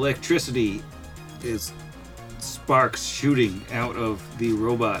electricity is sparks shooting out of the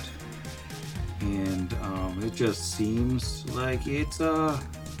robot, and it just seems like it's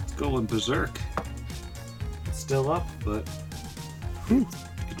going berserk. It's still up, but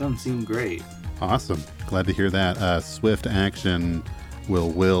it doesn't seem great. Awesome. Glad to hear that. Swift action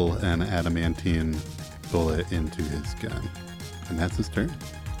will an adamantine bullet into his gun. And that's his turn.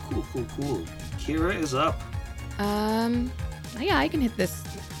 Cool. Kira is up. Yeah, I can hit this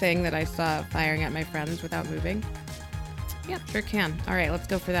thing that I saw firing at my friends without moving. Yeah, sure can. All right, let's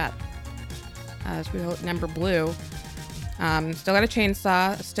go for that. So we hold number blue. Still got a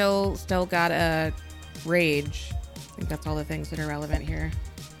chainsaw. Still got a rage. I think that's all the things that are relevant here.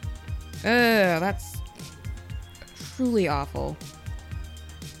 That's truly awful.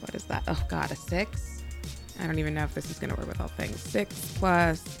 What is that? Oh God, a 6? I don't even know if this is gonna work with all things. 6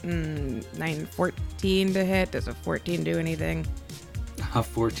 plus 9, 14 to hit. Does a 14 do anything?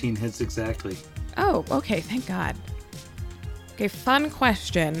 14 hits exactly. Oh, okay, thank God. Okay, fun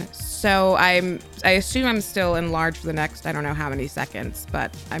question. So I assume I'm still enlarged for the next, I don't know how many seconds,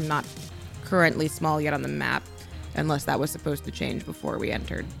 but I'm not currently small yet on the map, unless that was supposed to change before we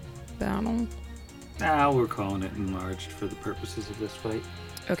entered battle. We're calling it enlarged for the purposes of this fight.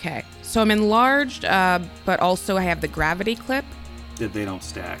 Okay, so I'm enlarged, but also I have the gravity clip, That they don't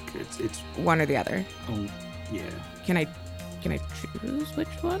stack. It's one or the other. yeah. Can I choose which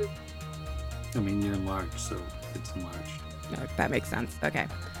one? I mean, you're enlarged, so it's enlarged. No, that makes sense. Okay.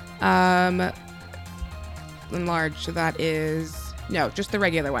 Enlarged, so that is... No, just the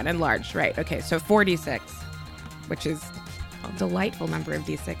regular one. Enlarged, right. Okay, so 46, which is a delightful number of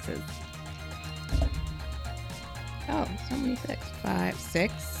d6s. Oh, so many 6.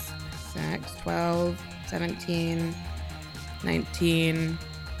 12, 17, 19...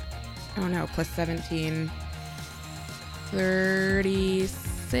 Oh no, plus 17...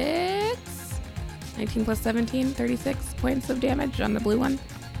 36? 19 plus 17, 36 points of damage on the blue one.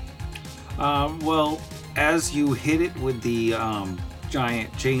 Well, as you hit it with the giant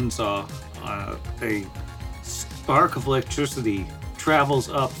chainsaw, a spark of electricity travels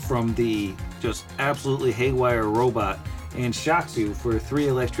up from the just absolutely haywire robot and shocks you for 3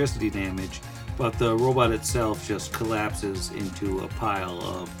 electricity damage, but the robot itself just collapses into a pile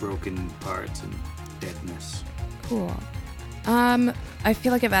of broken parts and deadness. Cool. I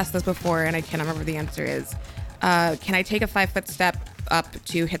feel like I've asked this before and I can't remember what the answer is. Can I take a 5-foot step up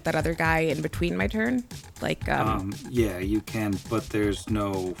to hit that other guy in between my turn? Like, Yeah, you can, but there's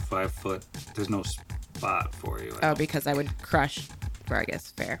no 5-foot, there's no spot for you. because I would crush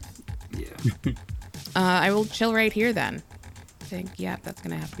Vargas. Fair. Yeah. I will chill right here then. I think, yeah, that's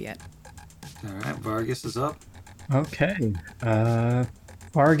gonna have to be it. All right, Vargas is up. Okay.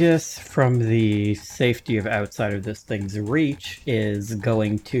 Vargas, from the safety of outside of this thing's reach, is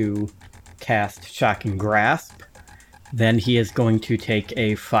going to cast Shocking Grasp. Then he is going to take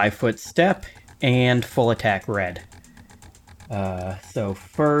a 5-foot step and full attack red. So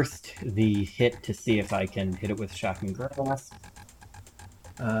first, the hit to see if I can hit it with Shocking Grasp.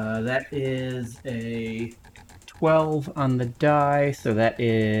 That is a 12 on the die, so that's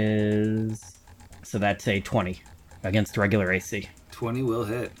a 20 against regular AC. 20 will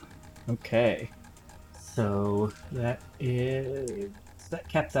hit. Okay. So that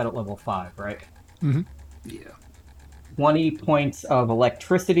caps out at level 5, right? Yeah. 20 points of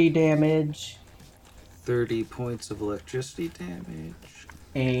electricity damage 30 points of electricity damage.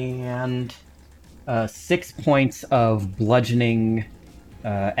 and 6 points of bludgeoning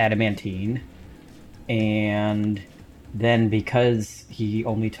adamantine. And then because he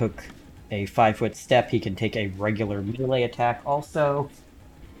only took a 5-foot step, he can take a regular melee attack also.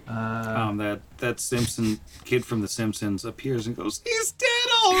 That Simpson kid from The Simpsons appears and goes, "He's dead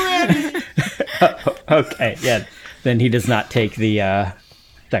already." Okay, yeah. Then he does not take the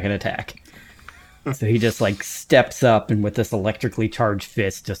second attack. So he just like steps up and with this electrically charged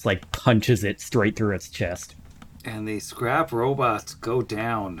fist just like punches it straight through its chest. And the scrap robots go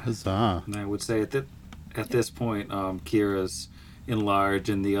down. Huzzah. And I would say at this point, Kira's enlarged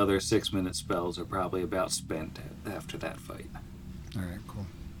and the other 6-minute spells are probably about spent after that fight. All right, cool.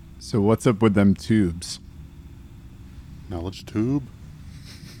 So what's up with them tubes? Knowledge tube.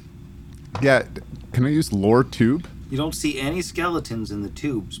 Yeah, can I use lore tube? You don't see any skeletons in the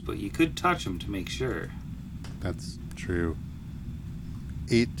tubes, but you could touch them to make sure. That's true.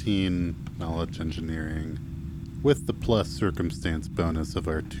 18 knowledge engineering. With the plus circumstance bonus of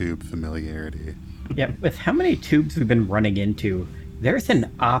our tube familiarity. Yeah, with how many tubes we've been running into, there's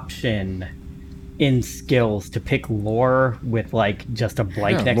an option in skills to pick lore with like just a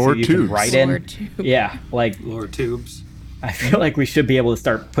blank Yeah, next lore to you tubes. can write Lore in. tube. Yeah, like Lore tubes. I feel like we should be able to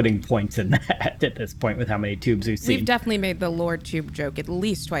start putting points in that at this point with how many tubes we've seen. We've definitely made the Lord Tube joke at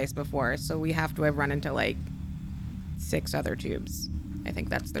least twice before, so we have to have run into like 6 other tubes. I think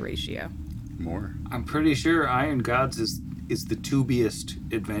that's the ratio. More. I'm pretty sure Iron Gods is the tubiest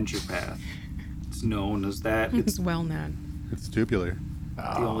adventure path. It's known as that. It's It's well known. It's tubular.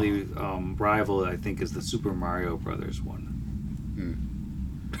 the only rival, I think, is the Super Mario Brothers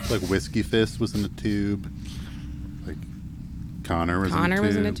one. Like Whiskey Fist was in a tube. Like Connor was Connor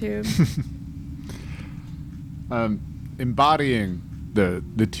in a tube. was in a tube. Embodying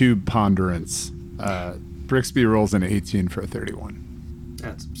the tube ponderance, Brixby rolls an 18 for a 31.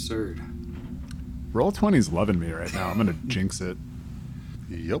 That's absurd. Roll 20's loving me right now. I'm gonna jinx it.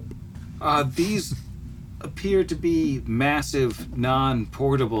 Yup. These appear to be massive,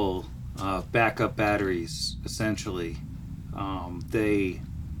 non-portable backup batteries, essentially. They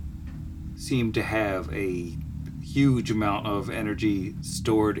seem to have a huge amount of energy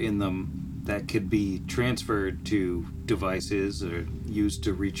stored in them that could be transferred to devices or used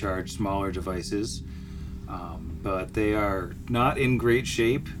to recharge smaller devices. But they are not in great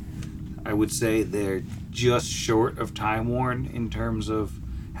shape. I would say they're just short of time worn in terms of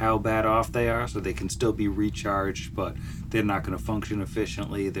how bad off they are, so they can still be recharged, but they're not going to function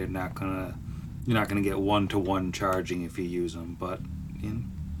efficiently. You're not going to get one-to-one charging if you use them, but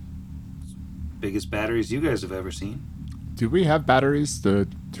biggest batteries you guys have ever seen. Do we have batteries to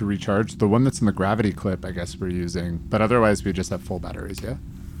recharge? The one that's in the gravity clip, I guess we're using, but otherwise we just have full batteries, yeah?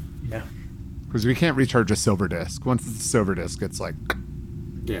 Yeah. Because we can't recharge a silver disc. Once it's a silver disc, it's like...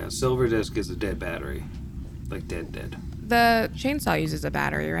 Yeah, silver disc is a dead battery. Like dead. The chainsaw uses a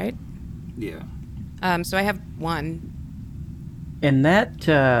battery, right? Yeah. So I have one. And that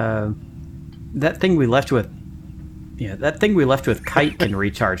thing we left with, Kite can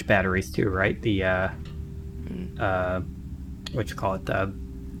recharge batteries too, right? The what you call it, the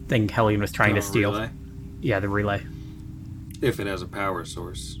thing Hellion was trying to steal. Relay, Yeah, the relay. if it has a power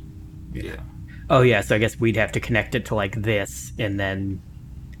source. Yeah. Oh yeah, so I guess we'd have to connect it to like this, and then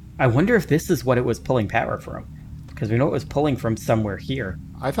I wonder if this is what it was pulling power from, because we know it was pulling from somewhere here.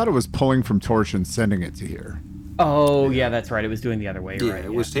 I thought it was pulling from Torch and sending it to here. Oh yeah, that's right. It was doing the other way, Yeah, right?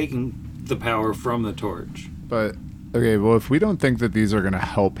 it was taking the power from the torch. But, okay, well, if we don't think that these are going to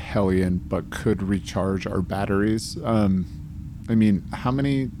help Hellion but could recharge our batteries, I mean, how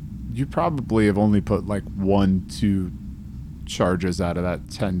many... You probably have only put like 1-2 charges out of that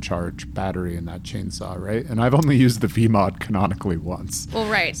 10 charge battery in that chainsaw, right? And I've only used the VMod canonically once. Well,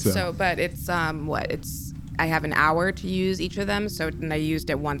 right. So- So, but it's I have an hour to use each of them, so and I used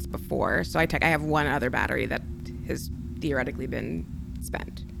it once before. So I have one other battery that has theoretically been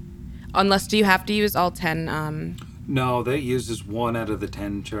spent. Unless, do you have to use all 10? No, that uses 1 out of the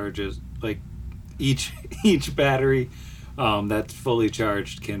 10 charges. Like each battery that's fully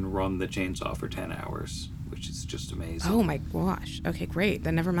charged can run the chainsaw for 10 hours, which is just amazing. Oh my gosh. Okay, great.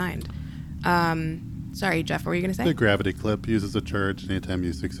 Then never mind. Sorry, Jeff, what were you going to say? The gravity clip uses a charge anytime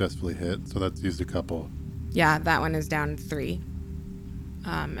you successfully hit, so that's used a couple. Yeah, that one is down 3.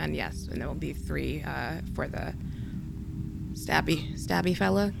 And yes, and there will be 3 for the stabby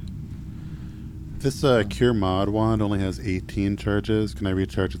fella. This Cure Mod wand only has 18 charges. Can I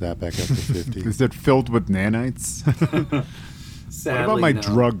recharge that back up to 50? Is it filled with nanites? Sadly, What about my no.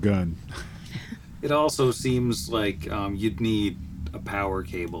 drug gun? It also seems like you'd need a power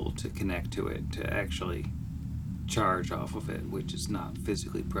cable to connect to it to actually charge off of it, which is not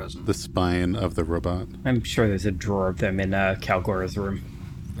physically present. The spine of the robot. I'm sure there's a drawer of them in Calgora's room.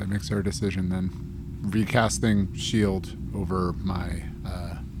 That makes our decision then. Recasting shield over my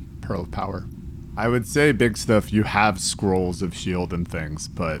Pearl of Power. I would say, Big Stuff, you have scrolls of shield and things,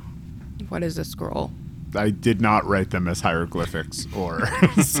 but What is a scroll? I did not write them as hieroglyphics or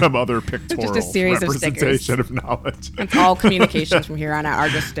some other pictorial Just a series of stickers. representation of knowledge. It's all communications from here on out are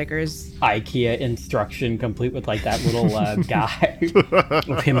just stickers. IKEA instruction complete with like that little guy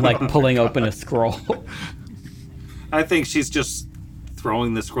of him like pulling open a scroll. I think she's just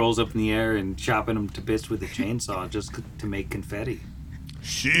throwing the scrolls up in the air and chopping them to bits with a chainsaw just to make confetti.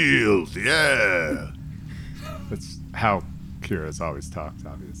 Shield, yeah. That's how Kira's always talked,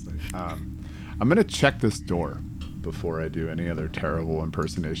 obviously. I'm going to check this door before I do any other terrible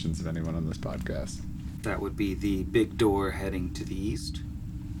impersonations of anyone on this podcast. That would be the big door heading to the east.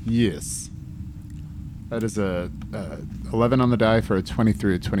 Yes. That is a 11 on the die for a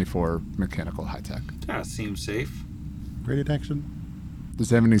 23 or 24 mechanical high tech. That seems safe. Rated action.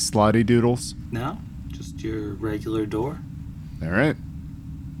 Does it have any slotty doodles? No, just your regular door. All right.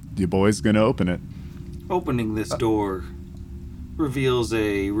 You boys gonna open it? Opening this door reveals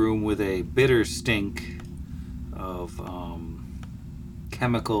a room with a bitter stink of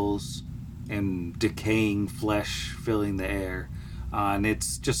chemicals and decaying flesh filling the air. And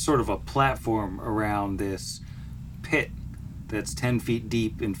it's just sort of a platform around this pit that's 10 feet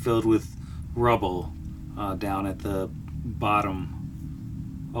deep and filled with rubble down at the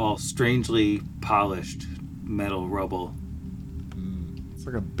bottom. All strangely polished metal rubble. It's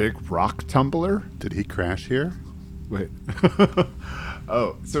like a big rock tumbler. Did he crash here? Wait.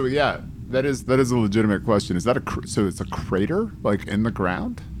 Oh, so yeah, that is a legitimate question. Is that so it's a crater like in the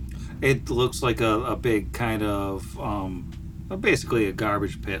ground? It looks like a big kind of basically a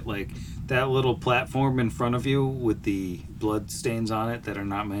garbage pit, like that little platform in front of you with the blood stains on it that are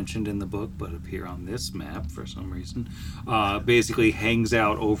not mentioned in the book but appear on this map for some reason. Basically hangs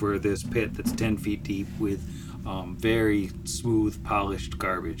out over this pit that's 10 feet deep with very smooth polished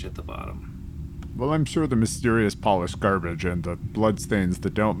garbage at the bottom. Well, I'm sure the mysterious polished garbage and the bloodstains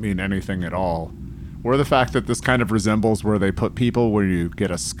that don't mean anything at all, or the fact that this kind of resembles where they put people where you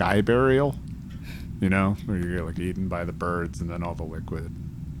get a sky burial, you know, where you get like eaten by the birds and then all the liquid.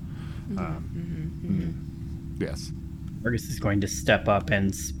 Yes. Vargas is going to step up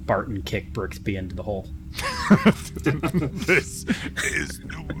and Spartan kick Brixby into the hole. This is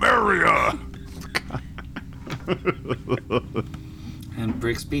Numeria! And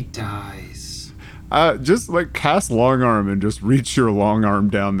Brixby dies. Just like cast long arm and just reach your long arm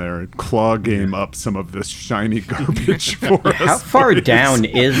down there and claw game up some of this shiny garbage for us. How far please. down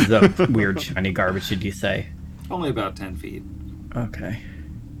is the weird shiny garbage, did you say? Only about 10 feet. Okay.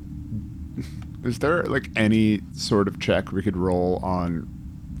 Is there like any sort of check we could roll on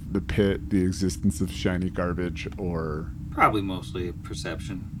the pit, the existence of shiny garbage, or Probably mostly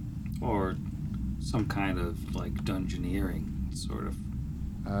perception or some kind of like dungeoneering sort of.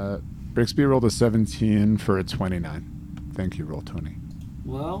 Brixby rolled a 17 for a 29. Thank you, roll 20.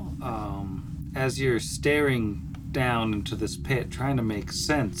 Well, as you're staring down into this pit, trying to make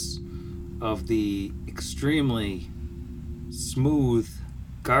sense of the extremely smooth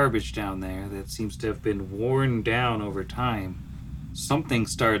garbage down there that seems to have been worn down over time, something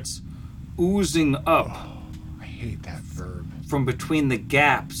starts oozing up I hate that verb. from between the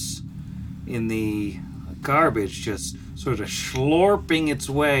gaps in the garbage, just sort of slurping its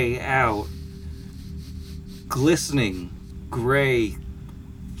way out. Glistening, gray,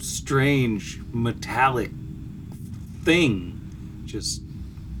 strange, metallic thing. Just,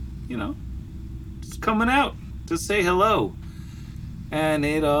 just coming out to say hello. And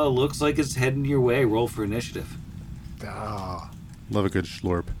it looks like it's heading your way. Roll for initiative. Love a good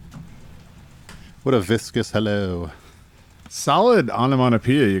schlorp. What a viscous hello. Solid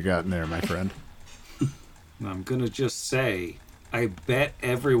onomatopoeia you got in there, my friend. And I'm going to just say, I bet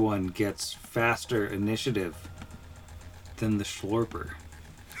everyone gets faster initiative than the Schlorper.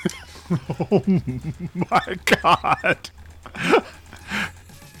 Oh my god.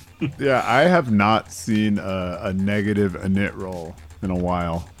 Yeah, I have not seen a negative init roll in a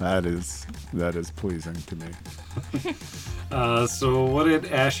while. That is pleasing to me. So what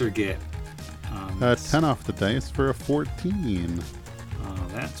did Asher get? 10 off the dice for a 14.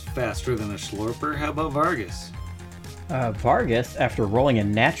 That's faster than a Schlorper. How about Vargas? Vargas, after rolling a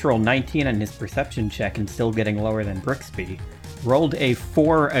natural 19 on his perception check and still getting lower than Brixby, rolled a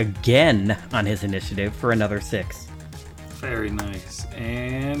 4 again on his initiative for another 6. Very nice.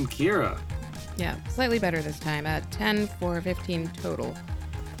 And Kira? Yeah, slightly better this time. 10 for 15 total.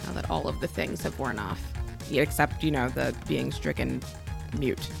 Now that all of the things have worn off. Yeah, except, the being stricken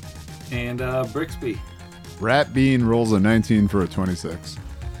mute. And Brixby? Rat Bean rolls a 19 for a 26.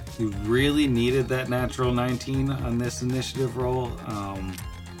 You really needed that natural 19 on this initiative roll.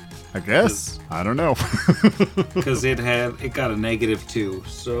 I guess. I don't know. Because it got a -2.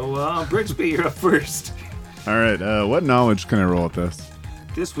 So Brixby, you're up first. All right. What knowledge can I roll at this?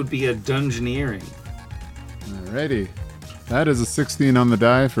 This would be a dungeoneering. Alrighty. That is a 16 on the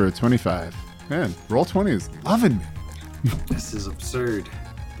die for a 25. Man, roll 20 is loving me. This is absurd.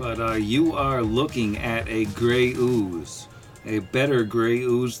 But you are looking at a gray ooze. A better gray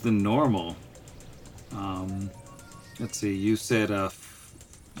ooze than normal. Let's see, you said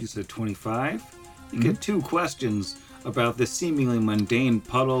 25? You get 2 questions about this seemingly mundane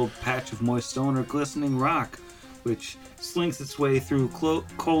puddle, patch of moist stone, or glistening rock, which slinks its way through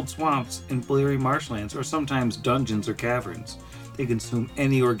cold swamps and bleary marshlands, or sometimes dungeons or caverns. They consume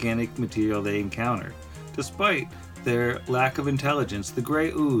any organic material they encounter. Despite their lack of intelligence, the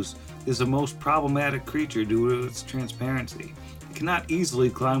gray ooze is a most problematic creature due to its transparency. It cannot easily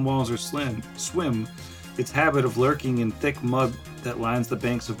climb walls or swim. Its habit of lurking in thick mud that lines the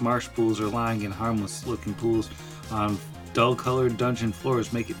banks of marsh pools or lying in harmless-looking pools on dull-colored dungeon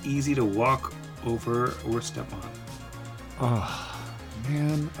floors make it easy to walk over or step on. Oh,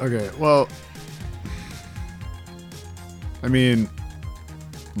 man. Okay, well, I mean,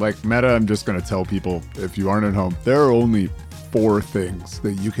 like meta, I'm just going to tell people, if you aren't at home, there are only 4 things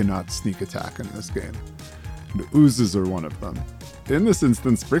that you cannot sneak attack in this game. The oozes are one of them. In this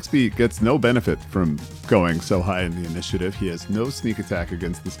instance, Brixby gets no benefit from going so high in the initiative. He has no sneak attack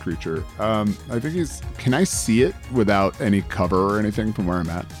against this creature. I think he's... Can I see it without any cover or anything from where I'm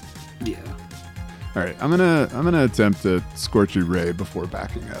at? Yeah. All right, I'm gonna attempt a Scorchy Ray before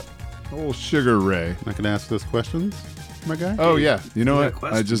backing up. Old Sugar Ray. I can ask those questions, my guy? Oh yeah, you know Yeah, what? I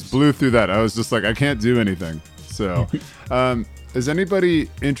questions. just blew through that. I was just like, I can't do anything. So, is anybody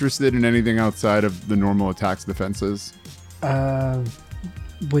interested in anything outside of the normal attacks defenses?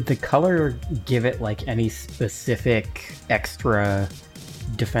 Would the color give it like any specific extra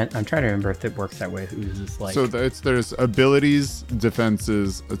defense? I'm trying to remember if it works that way. Who's this like? So there's abilities,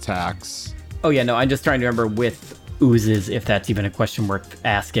 defenses, attacks. Oh yeah, no, I'm just trying to remember with oozes if that's even a question worth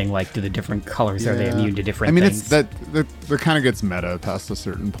asking. Like, do the different colors are they Yeah. immune to different I mean, things? it's that kind of gets meta past a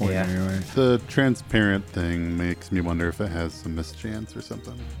certain point Yeah. anyway. The transparent thing makes me wonder if it has some mischance or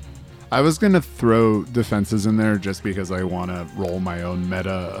something. I was going to throw defenses in there just because I want to roll my own meta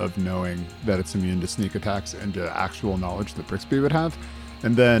of knowing that it's immune to sneak attacks and to actual knowledge that Brixby would have.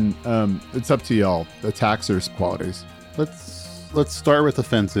 And then it's up to y'all. Attacks or qualities. Let's start with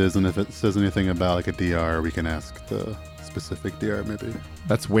offenses, and if it says anything about like a DR, we can ask the specific DR maybe.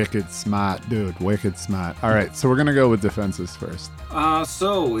 That's wicked smart, dude. Wicked smart. All right, so we're going to go with defenses first.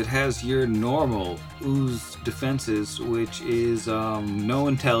 So it has your normal ooze defenses, which is no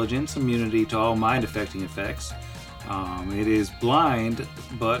intelligence, immunity to all mind-affecting effects. It is blind,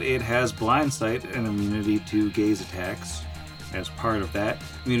 but it has blind sight and immunity to gaze attacks. As part of that,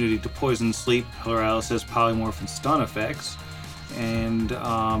 immunity to poison, sleep, paralysis, polymorph, and stun effects. And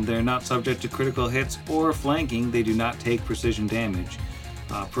they're not subject to critical hits or flanking. They do not take precision damage.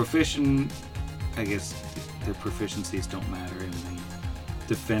 Proficient, I guess their proficiencies don't matter in the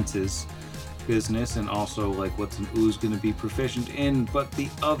defenses business, and also like what's an ooze going to be proficient in. But the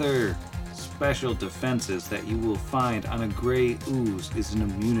other special defenses that you will find on a gray ooze is an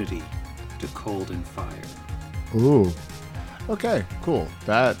immunity to cold and fire. Ooh. Okay, cool.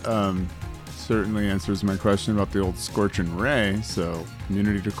 That certainly answers my question about the old Scorching Ray. So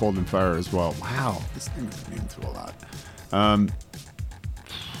immunity to cold and fire as well. Wow, this thing is immune to a lot.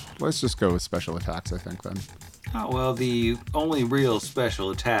 Let's just go with special attacks, I think, then. Oh, well, the only real special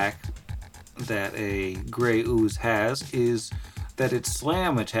attack that a gray ooze has is that its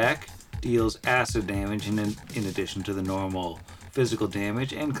slam attack deals acid damage in addition to the normal physical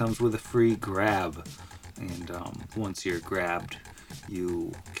damage, and comes with a free grab. And once you're grabbed,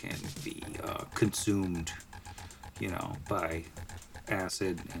 you can be consumed, by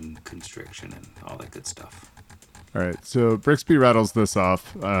acid and constriction and all that good stuff. All right, so Brixby rattles this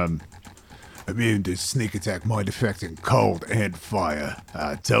off. Immune to sneak attack, mind affecting cold and fire.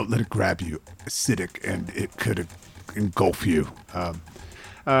 Don't let it grab you. Acidic, and it could engulf you.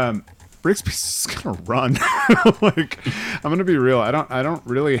 Brixby's just gonna run. I'm gonna be real. I don't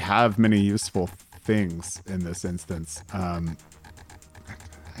really have many useful things in this instance. I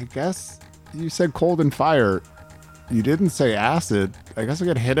guess you said cold and fire. You didn't say acid. I guess I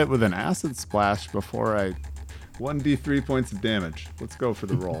could hit it with an acid splash before I 1d3 points of damage. Let's go for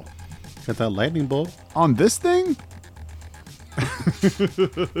the roll. Got that lightning bolt. On this thing?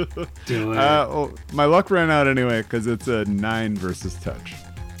 Do it. My luck ran out anyway because it's a 9 versus touch.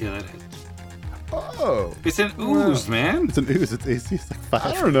 Yeah, that hits. Oh. It's an ooze, man. It's an ooze. Its AC is like 5.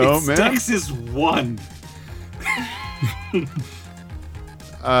 I don't know, Its man. dex is 1.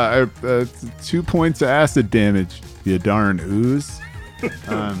 2 points of acid damage, you darn ooze.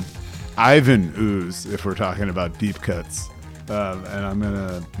 Ivan ooze, if we're talking about deep cuts. And I'm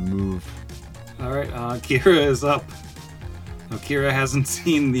gonna move. All right, Kira is up. Now, Kira hasn't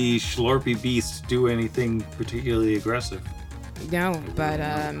seen the Schlorpy beast do anything particularly aggressive. No, but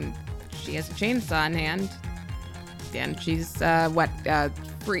she has a chainsaw in hand, and she's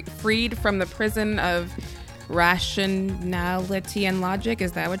freed from the prison of rationality and logic.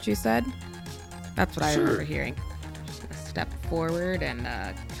 Is that what you said? That's what I Sure. remember hearing. Just gonna step forward and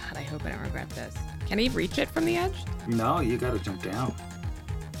God, I hope I don't regret this. Can he reach it from the edge? No, you gotta jump down.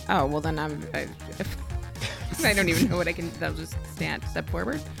 Oh well, then I don't even know what I can. I'll just step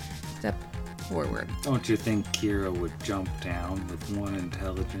forward, step forward. Don't you think Kira would jump down with 1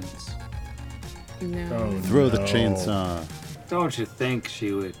 intelligence? No. Throw the chainsaw. Don't you think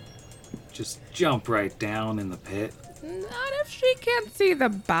she would just jump right down in the pit? Not if she can't see the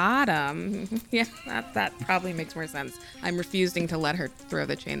bottom. Yeah, that probably makes more sense. I'm refusing to let her throw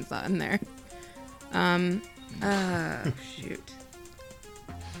the chainsaw in there. Shoot.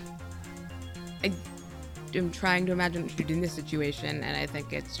 I'm trying to imagine what she'd do in this situation, and I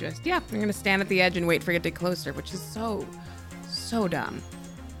think it's just, I'm gonna stand at the edge and wait for it to get closer, which is so dumb.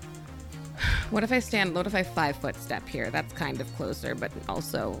 What if I 5-foot step here? That's kind of closer, but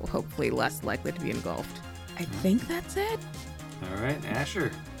also hopefully less likely to be engulfed. I think that's it. All right,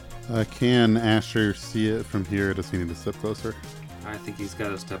 Asher. Can Asher see it from here? Does he need to step closer? I think he's got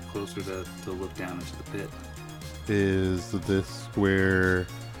to step closer to look down into the pit. Is this square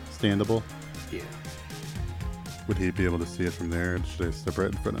standable? Yeah. Would he be able to see it from there? Should I step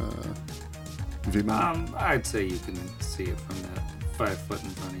right in front of V-Man? I'd say you can see it from that 5 foot in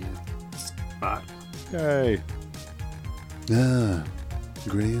front of you spot. Yay.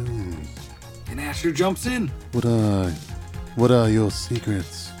 Grey ooze. And Asher jumps in. What are your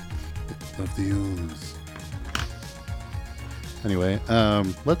secrets of the ooze? Anyway,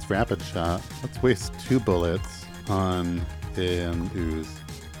 let's rapid shot. Let's waste 2 bullets on an ooze.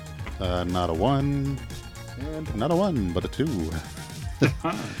 Not a 1, and not a 1, but a 2.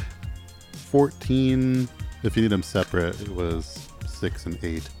 14. If you need them separate, it was 6 and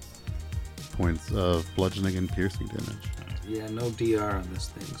 8 points of bludgeoning and piercing damage. Yeah, no DR on this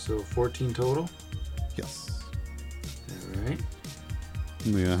thing. So 14 total? Yes. All right.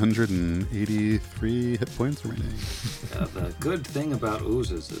 Only 183 hit points remaining. The good thing about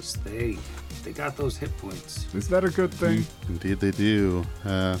oozes is they got those hit points. Is that a good thing? Indeed they do.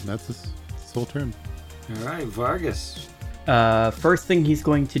 That's his whole turn. All right, Vargas. First thing he's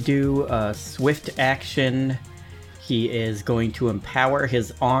going to do, swift action. He is going to empower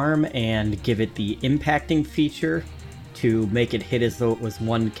his arm and give it the impacting feature to make it hit as though it was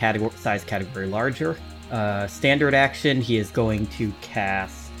one size category larger. Standard action, he is going to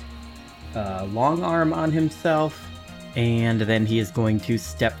cast long arm on himself, and then he is going to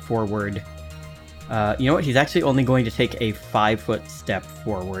step forward. You know what? He's actually only going to take a 5-foot step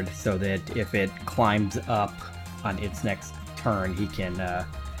forward, so that if it climbs up on its next turn, he can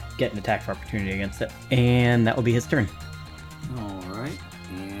get an attack of opportunity against it. And that will be his turn. All right.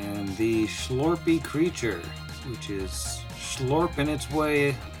 And the Schlorpy creature, which is slurping its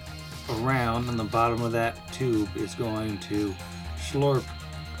way around on the bottom of that tube, is going to slurp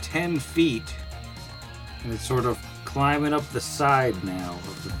 10 feet. And it's sort of climbing up the side now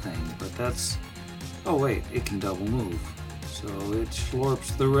of the thing. But that's... Oh, wait. It can double move. So it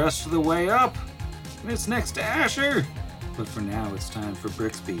slurps the rest of the way up. And it's next to Asher. But for now, it's time for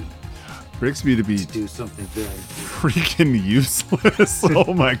Brixby Brixby to be to do something very freaking useless.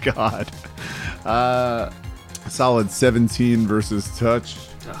 Oh my god. Solid 17 versus touch.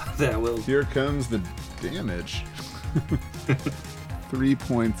 that will... Here comes the damage. 3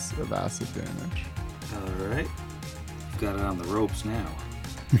 points of acid damage. All right. You've got it on the ropes now.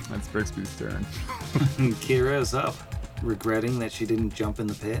 That's Brixby's turn. Kira's up, regretting that she didn't jump in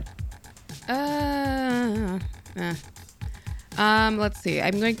the pit. Let's see.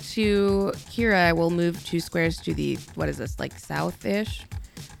 I'm going to... Kira will move 2 squares to the... What is this? Like south-ish?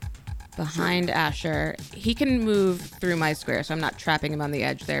 Behind Asher. He can move through my square, so I'm not trapping him on the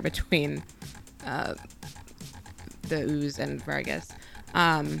edge there between the ooze and Vargas.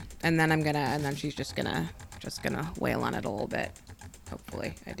 And then she's just gonna wail on it a little bit.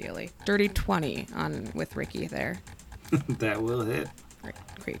 Hopefully, ideally. Dirty 20 with Ricky there. That will hit.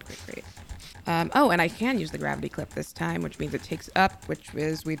 Great. And I can use the gravity clip this time, which means it takes up, which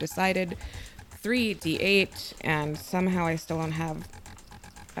is, we decided, 3d8, and somehow I still don't have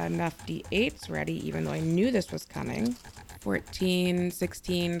enough d8s ready, even though I knew this was coming. 14,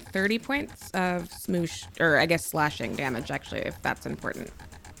 16, 30 points of smoosh, or I guess slashing damage, actually, if that's important.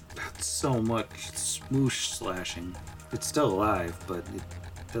 That's so much smoosh slashing. It's still alive, but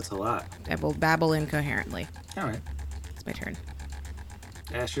that's a lot. I will babble incoherently. All right. It's my turn.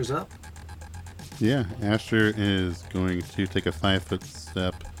 Asher's up. Yeah, Asher is going to take a 5-foot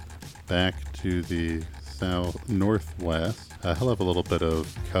step back to the northwest. He'll have a little bit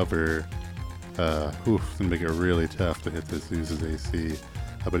of cover. It's gonna make it really tough to hit this ooze's AC.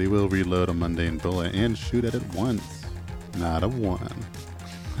 But he will reload a mundane bullet and shoot at it once. Not a 1.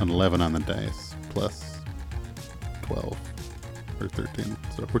 An 11 on the dice, plus 12 or 13.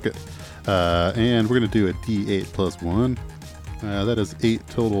 So we're good. And we're gonna do a D8 plus 1. That is 8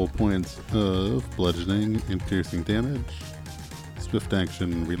 total points of bludgeoning and piercing damage. Swift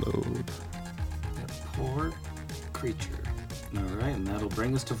action reload. Poor creature. All right, and that'll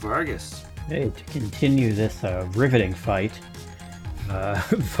bring us to Vargas. Hey, to continue this riveting fight,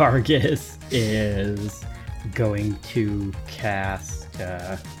 Vargas is going to cast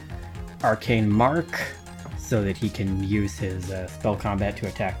Arcane Mark so that he can use his spell combat to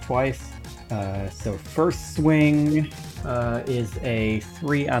attack twice. So first swing is a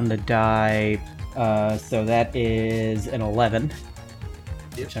 3 on the die, so that is an 11,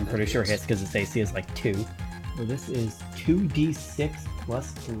 which I'm pretty sure hits because its AC is like 2. So this is 2d6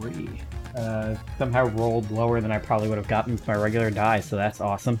 plus 3. Somehow rolled lower than I probably would have gotten with my regular die, so that's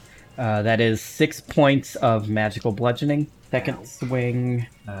awesome. That is 6 points of magical bludgeoning. Second swing,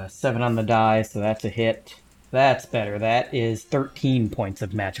 7 on the die, so that's a hit. That's better. That is 13 points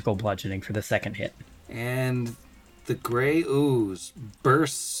of magical bludgeoning for the second hit. And the gray ooze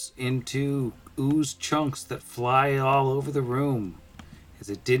bursts into ooze chunks that fly all over the room, as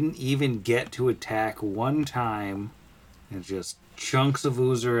it didn't even get to attack one time, and just chunks of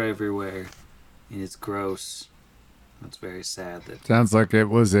ooze are everywhere, and it's gross. It's very sad that... Sounds like it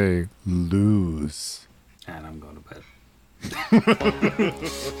was a lose. And I'm going to bed.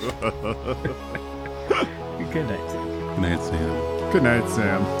 Good night, Sam. Good night, Sam. Good night,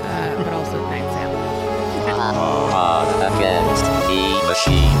 Sam. But also good night, Sam. Against the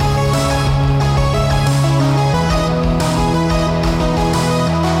machine.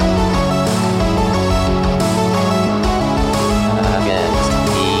 Against the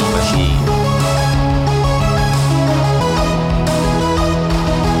machine.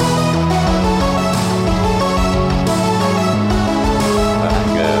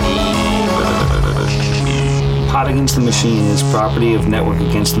 Pot Against the Machine is property of Network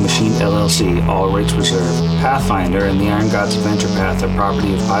Against the Machine LLC, all rights reserved. Pathfinder and the Iron Gods Adventure Path are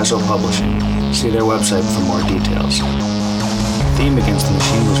property of Paizo Publishing. See their website for more details. Theme Against the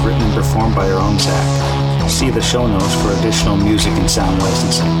Machine was written and performed by our own Zach. See the show notes for additional music and sound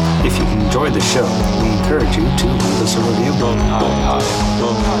licensing. If you enjoyed the show, we encourage you to leave us a review.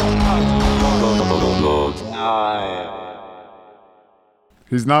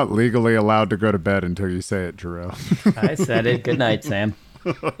 He's not legally allowed to go to bed until you say it, Jerome. I said it. Good night, Sam.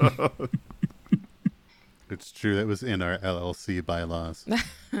 It's true. That was in our LLC bylaws.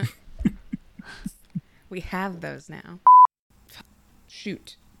 We have those now.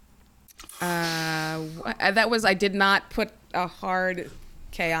 Shoot. That was, I did not put a hard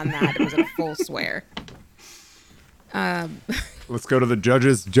K on that. It was a full swear. Let's go to the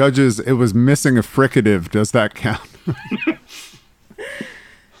judges. Judges, it was missing a fricative. Does that count?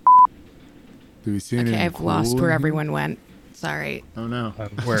 Do we see any? Okay, I've lost where everyone went. Sorry. Oh no.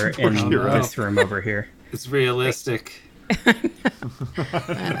 We're in this room over here. It's realistic.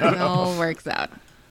 It all works out.